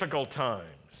in difficult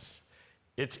times.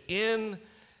 It's in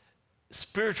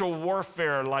spiritual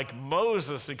warfare like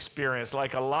Moses experienced,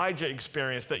 like Elijah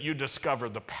experienced, that you discover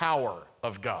the power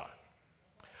of God.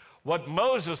 What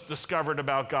Moses discovered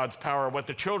about God's power, what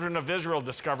the children of Israel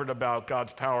discovered about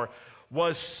God's power,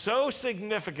 was so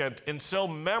significant and so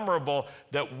memorable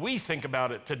that we think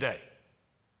about it today.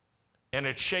 And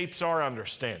it shapes our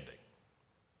understanding.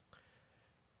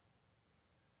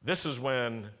 This is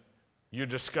when you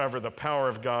discover the power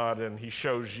of God and he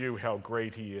shows you how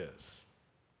great he is.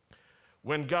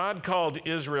 When God called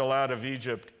Israel out of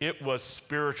Egypt, it was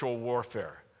spiritual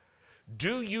warfare.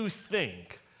 Do you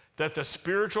think that the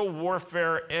spiritual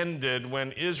warfare ended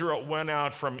when Israel went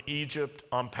out from Egypt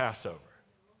on Passover?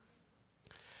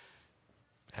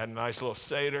 Had a nice little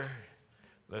Seder.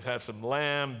 Let's have some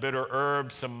lamb, bitter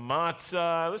herbs, some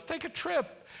matzah. Let's take a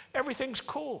trip. Everything's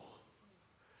cool.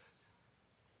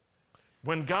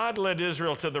 When God led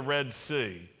Israel to the Red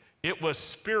Sea, it was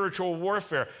spiritual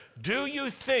warfare. Do you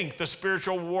think the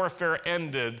spiritual warfare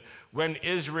ended when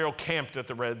Israel camped at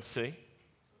the Red Sea?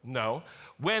 No.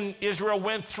 When Israel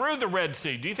went through the Red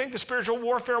Sea, do you think the spiritual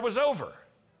warfare was over?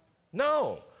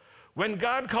 No. When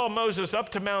God called Moses up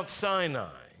to Mount Sinai,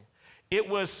 it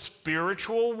was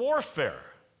spiritual warfare.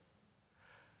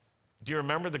 Do you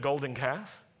remember the golden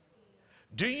calf?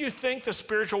 Do you think the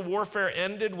spiritual warfare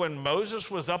ended when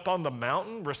Moses was up on the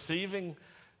mountain receiving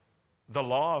the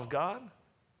law of God?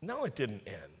 No, it didn't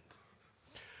end.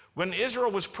 When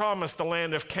Israel was promised the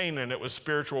land of Canaan, it was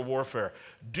spiritual warfare.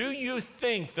 Do you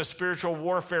think the spiritual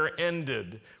warfare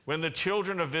ended when the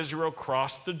children of Israel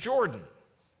crossed the Jordan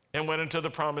and went into the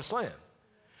promised land?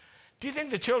 Do you think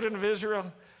the children of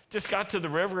Israel just got to the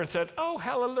river and said, oh,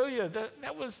 hallelujah,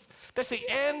 that's the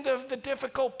end of the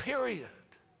difficult period?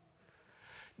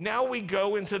 Now we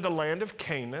go into the land of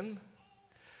Canaan,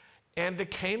 and the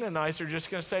Canaanites are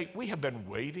just going to say, we have been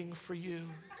waiting for you.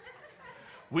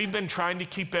 We've been trying to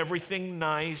keep everything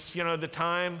nice. You know, the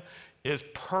time is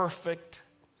perfect,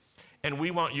 and we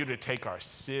want you to take our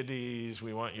cities.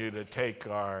 We want you to take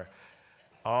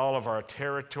all of our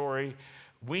territory.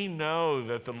 We know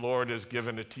that the Lord has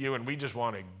given it to you, and we just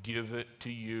want to give it to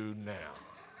you now.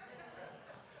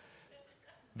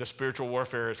 The spiritual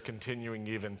warfare is continuing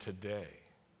even today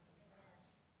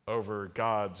over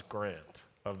God's grant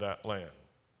of that land.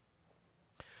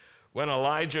 When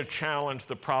Elijah challenged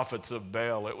the prophets of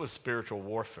Baal, it was spiritual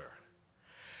warfare.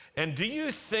 And do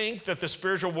you think that the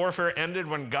spiritual warfare ended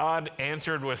when God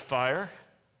answered with fire?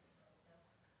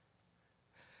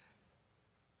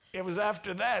 It was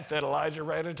after that Elijah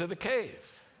ran into the cave.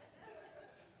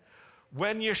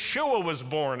 When Yeshua was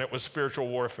born, it was spiritual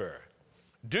warfare.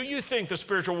 Do you think the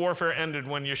spiritual warfare ended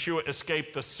when Yeshua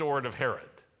escaped the sword of Herod?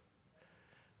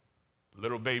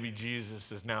 Little baby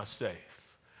Jesus is now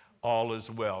safe. All is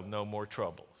well, no more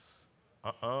troubles.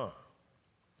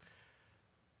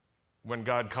 When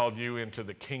God called you into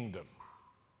the kingdom,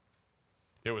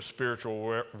 it was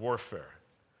spiritual warfare.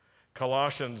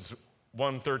 Colossians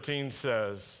 1:13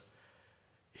 says,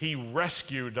 he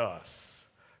rescued us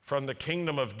from the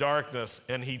kingdom of darkness,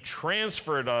 and he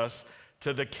transferred us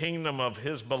to the kingdom of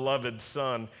his beloved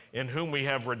Son, in whom we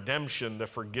have redemption, the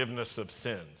forgiveness of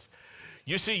sins.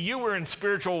 You see, you were in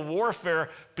spiritual warfare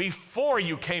before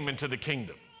you came into the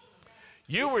kingdom.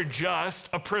 You were just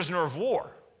a prisoner of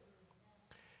war,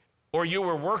 or you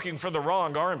were working for the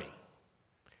wrong army.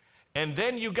 And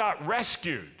then you got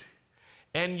rescued,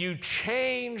 and you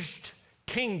changed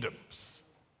kingdoms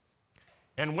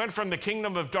and went from the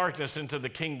kingdom of darkness into the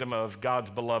kingdom of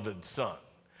God's beloved Son.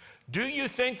 Do you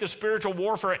think the spiritual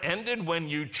warfare ended when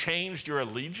you changed your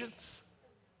allegiance?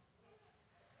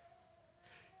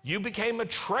 You became a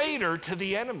traitor to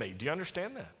the enemy. Do you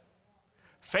understand that?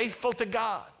 Faithful to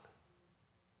God.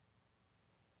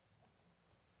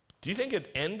 Do you think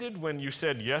it ended when you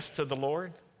said yes to the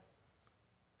Lord?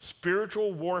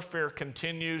 Spiritual warfare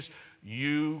continues.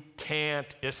 You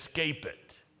can't escape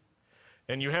it.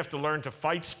 And you have to learn to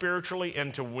fight spiritually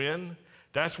and to win.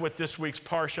 That's what this week's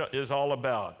Parsha is all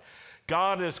about.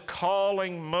 God is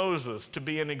calling Moses to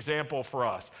be an example for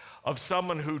us of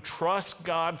someone who trusts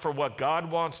God for what God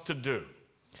wants to do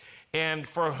and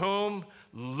for whom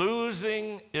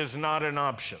losing is not an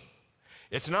option.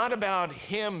 It's not about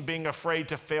him being afraid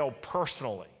to fail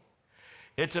personally.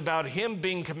 It's about him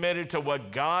being committed to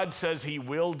what God says he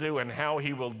will do and how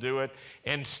he will do it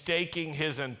and staking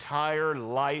his entire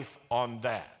life on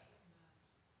that.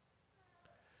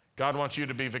 God wants you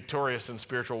to be victorious in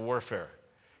spiritual warfare.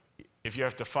 If you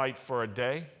have to fight for a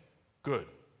day, good.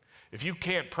 If you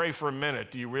can't pray for a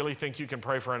minute, do you really think you can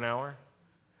pray for an hour?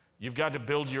 You've got to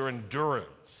build your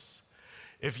endurance.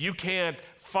 If you can't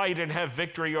fight and have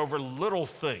victory over little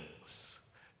things,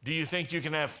 do you think you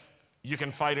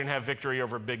can fight and have victory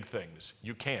over big things?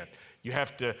 You can't. You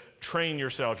have to train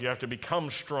yourself. You have to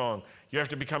become strong. You have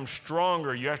to become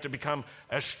stronger. You have to become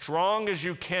as strong as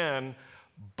you can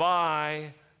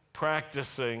by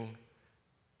practicing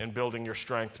and building your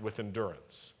strength with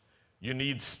endurance. You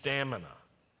need stamina.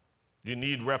 You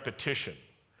need repetition.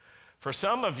 For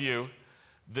some of you,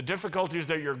 the difficulties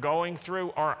that you're going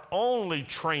through are only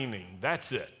training.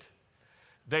 That's it.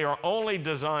 They are only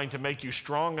designed to make you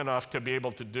strong enough to be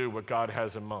able to do what God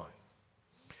has in mind.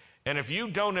 And if you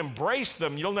don't embrace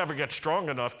them, you'll never get strong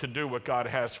enough to do what God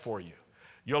has for you.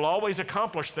 You'll always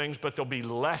accomplish things, but they'll be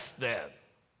less than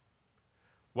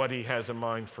what he has in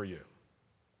mind for you.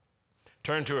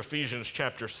 Turn to Ephesians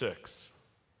chapter 6,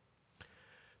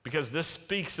 because this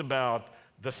speaks about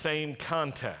the same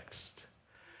context.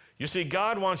 You see,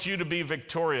 God wants you to be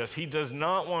victorious. He does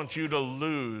not want you to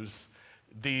lose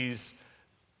these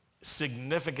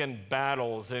significant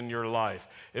battles in your life.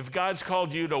 If God's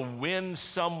called you to win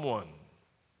someone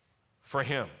for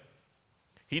him,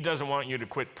 he doesn't want you to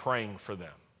quit praying for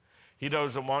them. He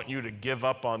doesn't want you to give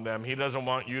up on them. He doesn't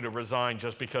want you to resign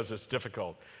just because it's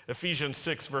difficult. Ephesians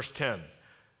 6, verse 10.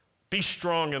 Be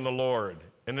strong in the Lord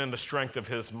and in the strength of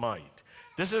his might.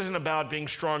 This isn't about being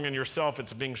strong in yourself,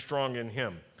 it's being strong in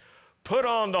him. Put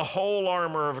on the whole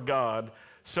armor of God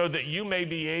so that you may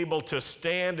be able to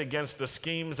stand against the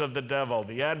schemes of the devil,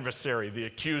 the adversary, the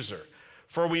accuser.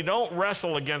 For we don't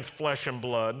wrestle against flesh and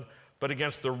blood, but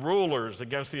against the rulers,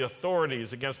 against the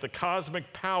authorities, against the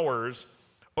cosmic powers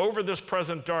over this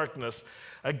present darkness,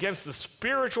 against the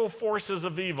spiritual forces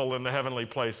of evil in the heavenly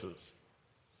places.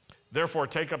 Therefore,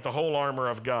 take up the whole armor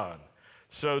of God,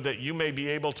 so that you may be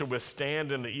able to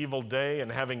withstand in the evil day, and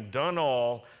having done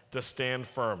all, to stand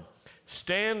firm.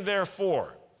 Stand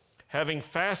therefore, having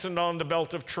fastened on the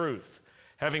belt of truth,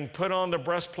 having put on the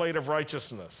breastplate of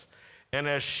righteousness, and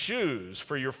as shoes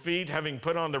for your feet, having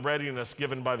put on the readiness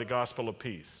given by the gospel of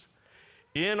peace.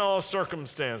 In all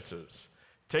circumstances,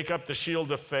 take up the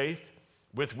shield of faith,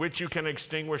 with which you can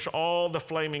extinguish all the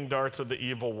flaming darts of the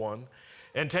evil one,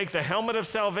 and take the helmet of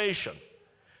salvation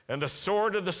and the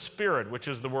sword of the Spirit, which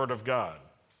is the word of God,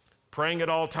 praying at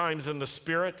all times in the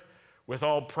Spirit, with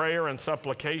all prayer and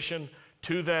supplication.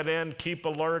 To that end, keep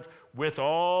alert with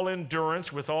all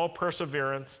endurance, with all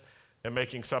perseverance, and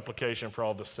making supplication for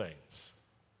all the saints.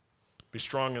 Be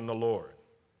strong in the Lord,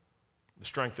 the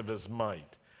strength of his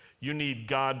might. You need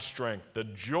God's strength. The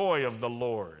joy of the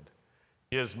Lord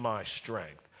is my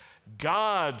strength.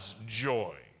 God's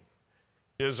joy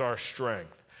is our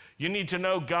strength. You need to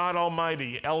know God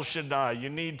Almighty, El Shaddai. You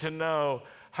need to know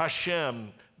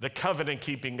Hashem, the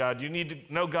covenant-keeping God. You need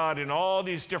to know God in all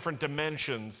these different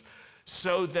dimensions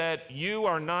so that you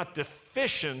are not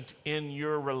deficient in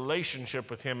your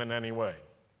relationship with him in any way.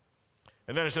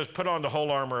 And then it says, put on the whole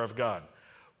armor of God.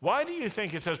 Why do you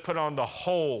think it says put on the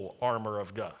whole armor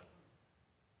of God?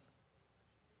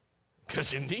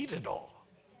 Because you need it all.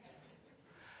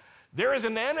 There is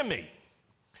an enemy,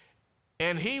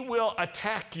 and he will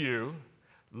attack you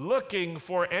looking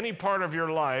for any part of your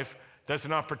life that's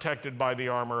not protected by the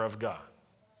armor of God.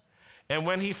 And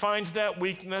when he finds that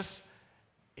weakness,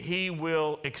 he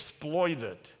will exploit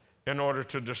it in order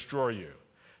to destroy you.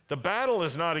 The battle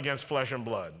is not against flesh and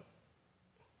blood.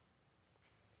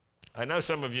 I know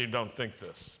some of you don't think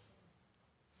this,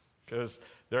 because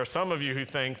there are some of you who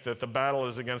think that the battle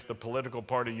is against the political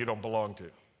party you don't belong to.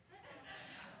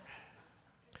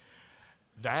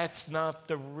 That's not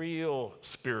the real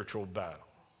spiritual battle.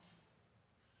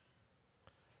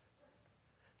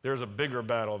 There's a bigger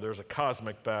battle. There's a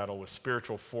cosmic battle with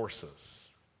spiritual forces.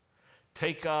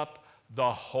 Take up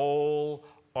the whole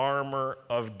armor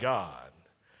of God.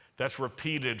 That's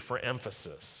repeated for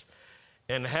emphasis.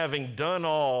 and having done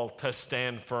all, to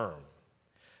stand firm.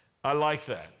 I like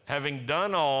that. Having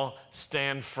done all,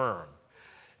 stand firm.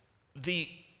 The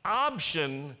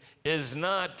option is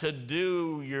not to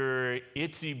do your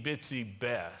itsy bitsy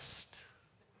best,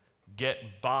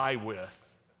 get by with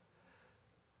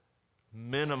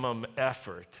minimum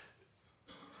effort.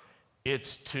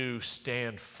 It's to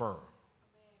stand firm,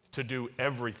 to do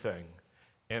everything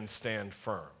and stand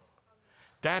firm.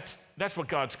 That's what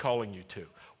God's calling you to.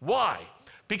 Why?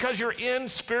 Because you're in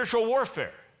spiritual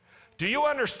warfare. Do you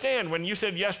understand when you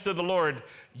said yes to the Lord,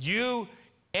 you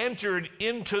entered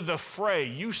into the fray,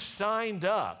 you signed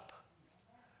up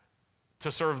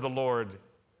to serve the Lord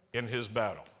in his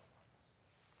battle?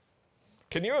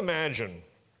 Can you imagine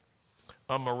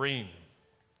a Marine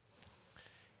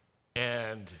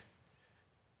and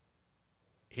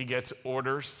he gets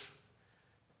orders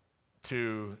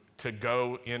to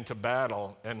go into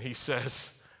battle, and he says,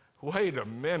 wait a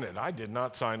minute, I did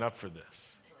not sign up for this.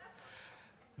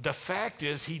 The fact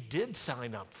is, he did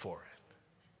sign up for it.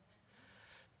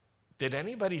 Did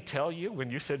anybody tell you when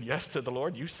you said yes to the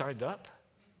Lord, you signed up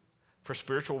for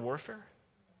spiritual warfare?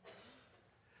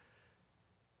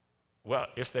 Well,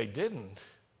 if they didn't,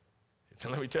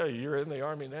 then let me tell you, you're in the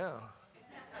army now.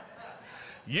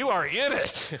 You are in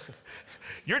it.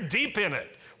 You're deep in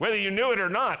it. Whether you knew it or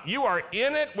not, you are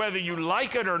in it. Whether you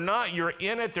like it or not, you're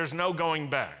in it. There's no going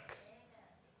back.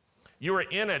 You are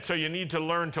in it, so you need to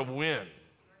learn to win.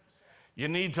 You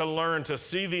need to learn to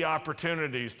see the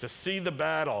opportunities, to see the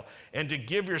battle, and to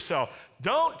give yourself.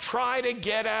 Don't try to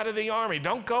get out of the army.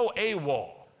 Don't go AWOL.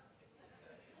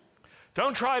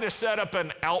 Don't try to set up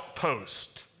an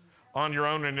outpost on your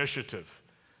own initiative.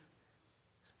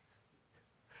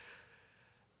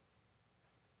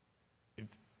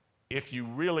 If you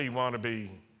really want to be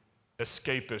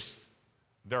escapist,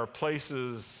 there are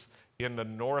places in the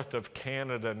north of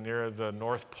Canada near the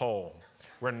North Pole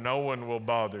where no one will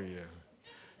bother you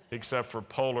except for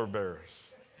polar bears.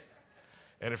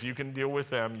 And if you can deal with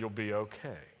them, you'll be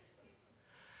okay.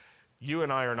 You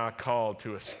and I are not called to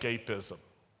escapism.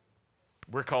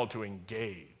 We're called to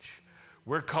engage.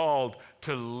 We're called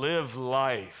to live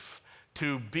life,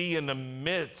 to be in the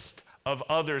midst of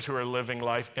others who are living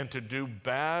life, and to do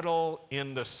battle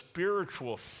in the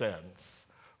spiritual sense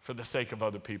for the sake of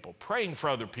other people, praying for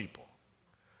other people.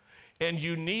 And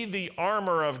you need the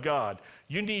armor of God.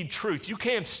 You need truth. You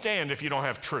can't stand if you don't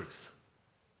have truth.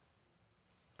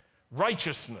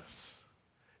 Righteousness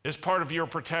is part of your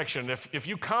protection. If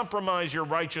you compromise your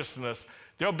righteousness,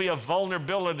 there'll be a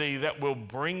vulnerability that will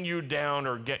bring you down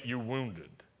or get you wounded.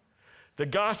 The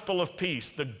gospel of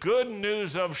peace, the good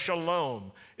news of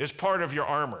shalom, is part of your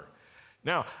armor.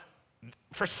 Now,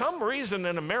 for some reason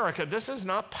in America, this is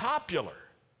not popular.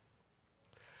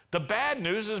 The bad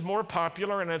news is more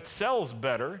popular and it sells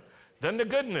better than the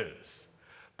good news.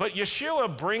 But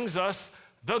Yeshua brings us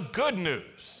the good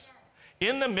news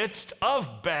in the midst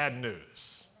of bad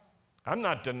news. I'm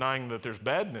not denying that there's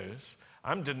bad news.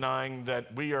 I'm denying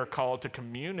that we are called to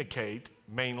communicate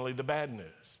mainly the bad news.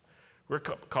 We're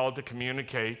called to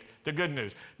communicate the good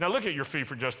news. Now look at your feet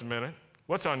for just a minute.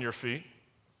 What's on your feet?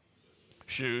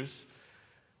 Shoes.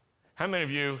 How many of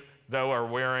you, though, are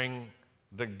wearing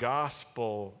the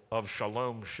gospel of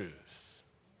shalom shoes?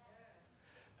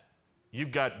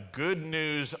 You've got good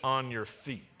news on your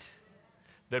feet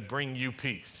that bring you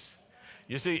peace.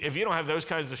 You see, if you don't have those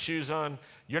kinds of shoes on,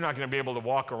 you're not going to be able to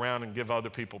walk around and give other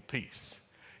people peace.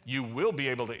 You will be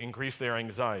able to increase their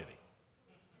anxiety.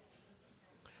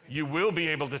 You will be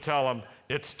able to tell them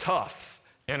it's tough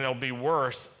and it'll be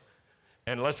worse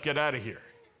and let's get out of here.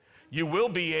 You will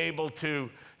be able to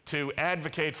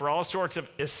advocate for all sorts of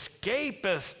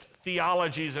escapist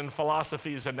theologies and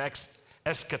philosophies and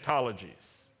eschatologies.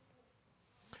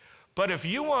 But if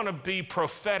you want to be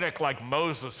prophetic like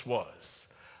Moses was,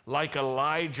 like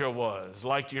Elijah was,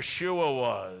 like Yeshua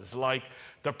was, like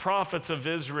the prophets of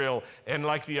Israel, and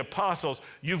like the apostles,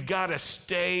 you've got to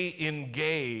stay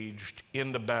engaged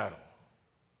in the battle.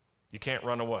 You can't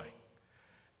run away.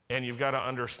 And you've got to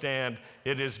understand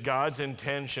it is God's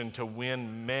intention to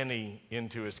win many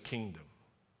into his kingdom.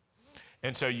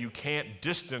 And so you can't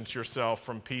distance yourself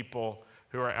from people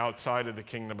who are outside of the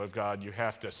kingdom of God. You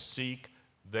have to seek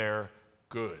their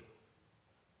good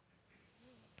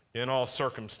in all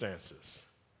circumstances.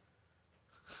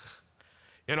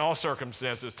 In all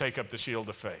circumstances, take up the shield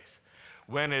of faith.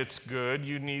 When it's good,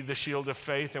 you need the shield of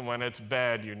faith, and when it's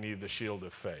bad, you need the shield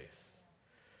of faith.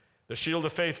 The shield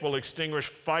of faith will extinguish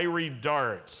fiery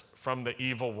darts from the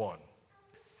evil one.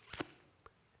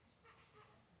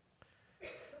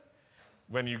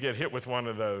 When you get hit with one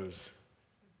of those,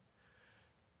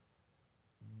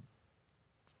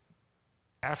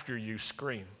 after you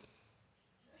scream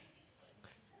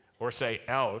or say,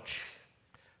 ouch,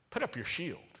 put up your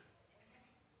shield.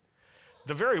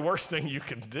 The very worst thing you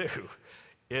can do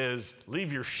is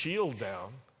leave your shield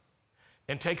down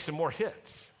and take some more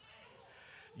hits.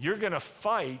 You're going to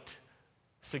fight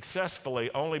successfully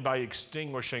only by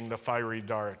extinguishing the fiery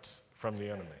darts from the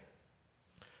enemy.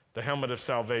 The helmet of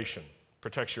salvation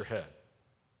protects your head.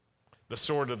 The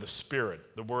sword of the Spirit,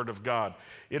 the Word of God.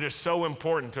 It is so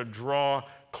important to draw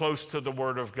close to the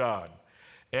Word of God.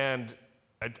 And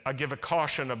I give a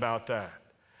caution about that.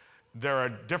 There are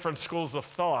different schools of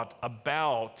thought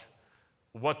about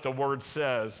what the Word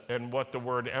says and what the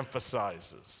Word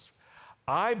emphasizes.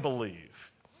 I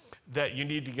believe that you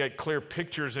need to get clear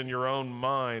pictures in your own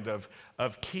mind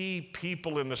of key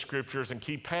people in the Scriptures and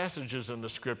key passages in the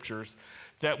Scriptures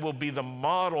that will be the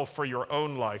model for your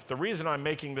own life. The reason I'm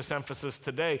making this emphasis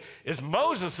today is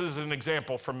Moses is an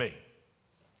example for me,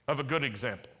 of a good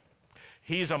example.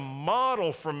 He's a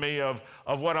model for me of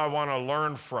what I want to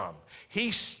learn from.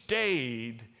 He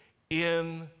stayed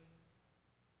in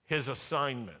his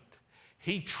assignment.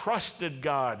 He trusted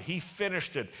God. He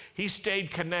finished it. He stayed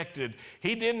connected.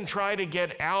 He didn't try to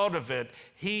get out of it.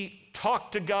 He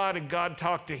talked to God and God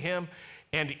talked to him.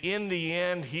 And in the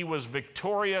end, he was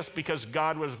victorious because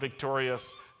God was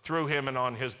victorious through him and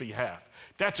on his behalf.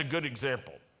 That's a good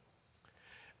example.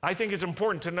 I think it's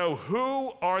important to know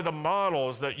who are the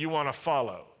models that you want to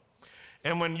follow.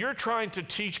 And when you're trying to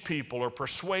teach people or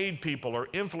persuade people or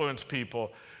influence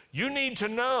people, you need to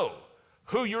know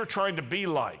who you're trying to be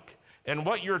like and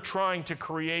what you're trying to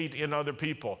create in other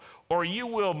people, or you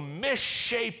will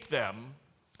misshape them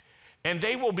and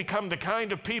they will become the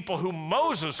kind of people who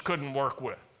Moses couldn't work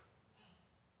with.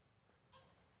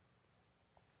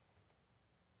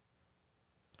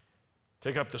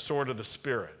 Take up the sword of the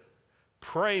Spirit,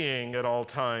 praying at all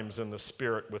times in the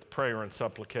Spirit with prayer and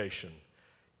supplication,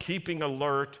 keeping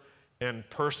alert and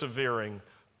persevering,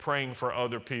 praying for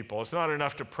other people. It's not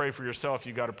enough to pray for yourself,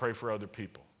 you got to pray for other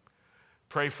people.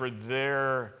 Pray for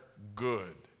their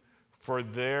good, for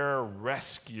their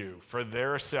rescue, for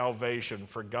their salvation,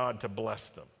 for God to bless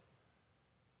them.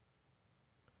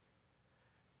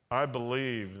 I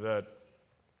believe that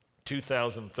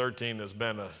 2013 has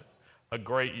been a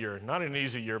great year. Not an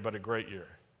easy year, but a great year.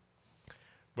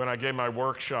 When I gave my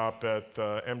workshop at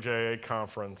the MJA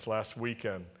conference last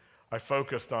weekend, I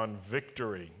focused on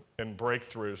victory and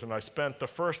breakthroughs, and I spent the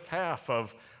first half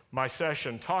of my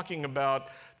session talking about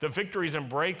the victories and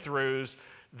breakthroughs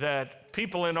that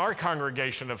people in our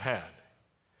congregation have had.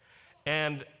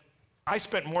 And I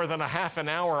spent more than a half an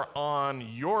hour on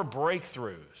your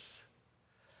breakthroughs.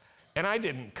 And I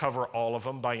didn't cover all of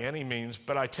them by any means,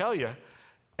 but I tell you,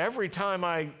 every time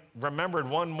I remembered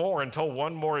one more and told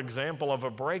one more example of a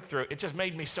breakthrough, it just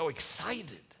made me so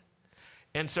excited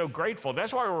and so grateful.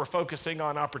 That's why we're focusing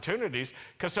on opportunities,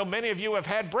 because so many of you have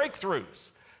had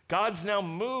breakthroughs. God's now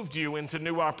moved you into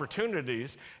new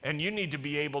opportunities, and you need to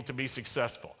be able to be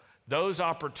successful. Those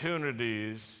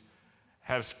opportunities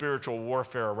have spiritual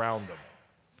warfare around them.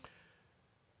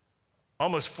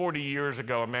 Almost 40 years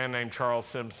ago, a man named Charles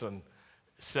Simpson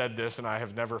said this, and I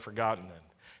have never forgotten it.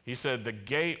 He said, "The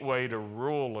gateway to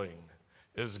ruling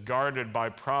is guarded by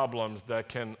problems that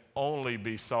can only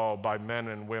be solved by men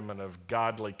and women of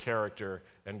godly character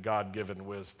and God-given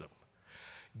wisdom."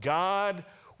 God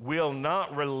will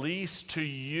not release to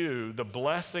you the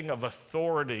blessing of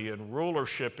authority and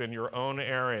rulership in your own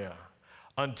area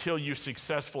until you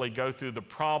successfully go through the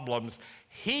problems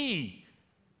He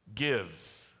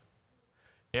gives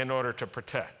in order to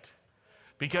protect.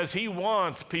 Because He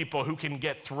wants people who can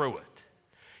get through it.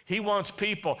 He wants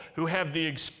people who have the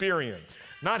experience,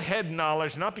 not head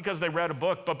knowledge, not because they read a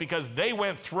book, but because they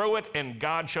went through it and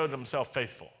God showed Himself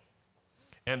faithful.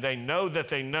 And they know that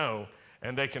they know,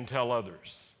 and they can tell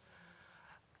others.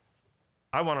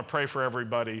 I want to pray for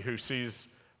everybody who sees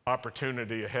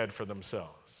opportunity ahead for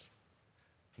themselves.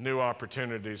 New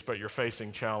opportunities, but you're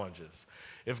facing challenges.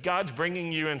 If God's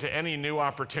bringing you into any new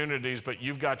opportunities, but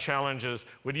you've got challenges,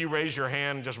 would you raise your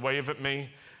hand and just wave at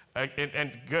me?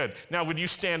 And good. Now, would you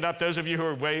stand up? Those of you who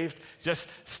are waved, just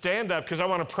stand up, because I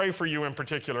want to pray for you in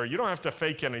particular. You don't have to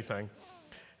fake anything.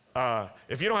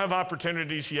 If you don't have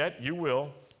opportunities yet, you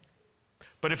will.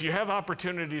 But if you have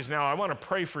opportunities now, I want to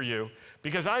pray for you,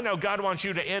 because I know God wants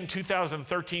you to end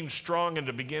 2013 strong and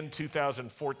to begin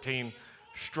 2014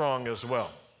 strong as well.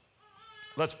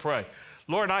 Let's pray.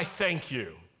 Lord, I thank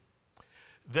you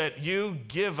that you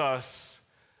give us,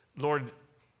 Lord,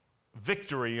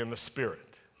 victory in the Spirit.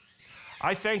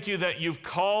 I thank you that you've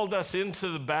called us into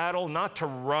the battle not to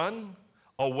run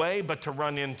away, but to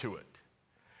run into it.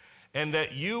 and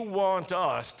that you want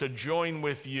us to join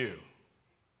with you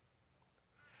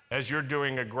as you're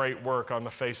doing a great work on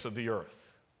the face of the earth.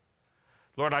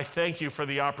 Lord, I thank you for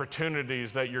the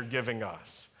opportunities that you're giving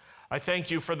us. I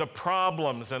thank you for the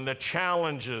problems and the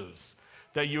challenges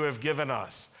that you have given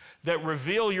us that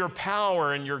reveal your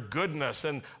power and your goodness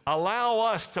and allow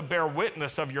us to bear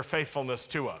witness of your faithfulness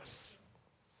to us.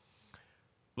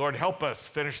 Lord, help us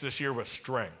finish this year with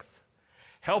strength.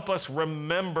 Help us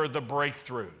remember the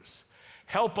breakthroughs.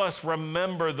 Help us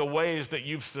remember the ways that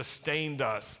you've sustained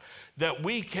us, that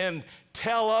we can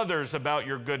tell others about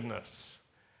your goodness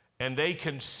and they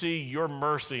can see your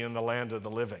mercy in the land of the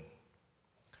living.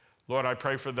 Lord, I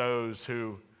pray for those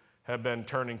who have been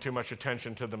turning too much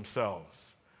attention to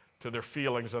themselves, to their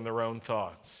feelings and their own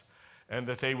thoughts, and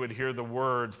that they would hear the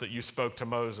words that you spoke to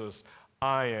Moses,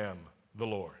 I am the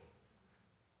Lord.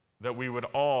 That we would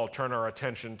all turn our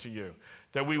attention to you,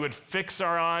 that we would fix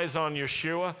our eyes on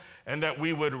Yeshua, and that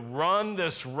we would run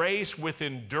this race with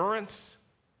endurance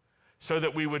so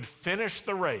that we would finish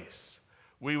the race,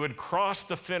 we would cross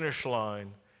the finish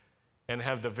line and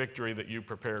have the victory that you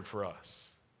prepared for us.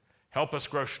 Help us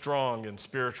grow strong in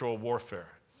spiritual warfare.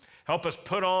 Help us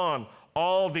put on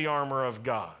all the armor of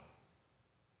God,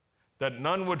 that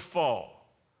none would fall,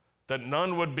 that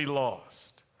none would be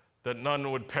lost, that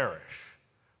none would perish.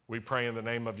 We pray in the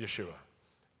name of Yeshua.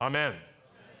 Amen.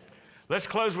 Let's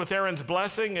close with Aaron's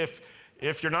blessing.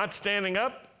 If you're not standing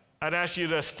up, I'd ask you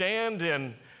to stand,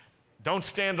 and don't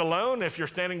stand alone. If you're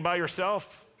standing by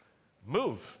yourself,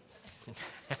 move.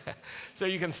 So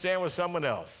you can stand with someone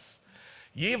else.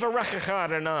 Yivarechecha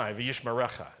Adonai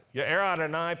v'yishmerecha. Ye'er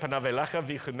Adonai panav elecha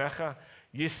v'yichunecha.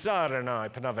 Yisa Adonai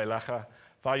panav elecha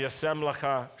v'yasem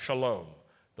lecha shalom.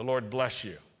 The Lord bless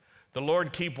you. The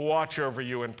Lord keep watch over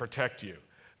you and protect you.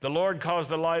 The Lord cause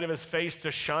the light of his face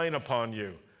to shine upon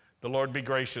you. The Lord be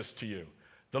gracious to you.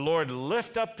 The Lord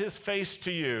lift up his face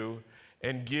to you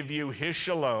and give you his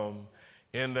shalom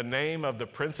in the name of the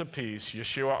Prince of Peace,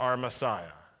 Yeshua our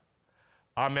Messiah.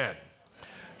 Amen.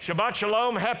 Shabbat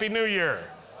shalom. Happy New Year.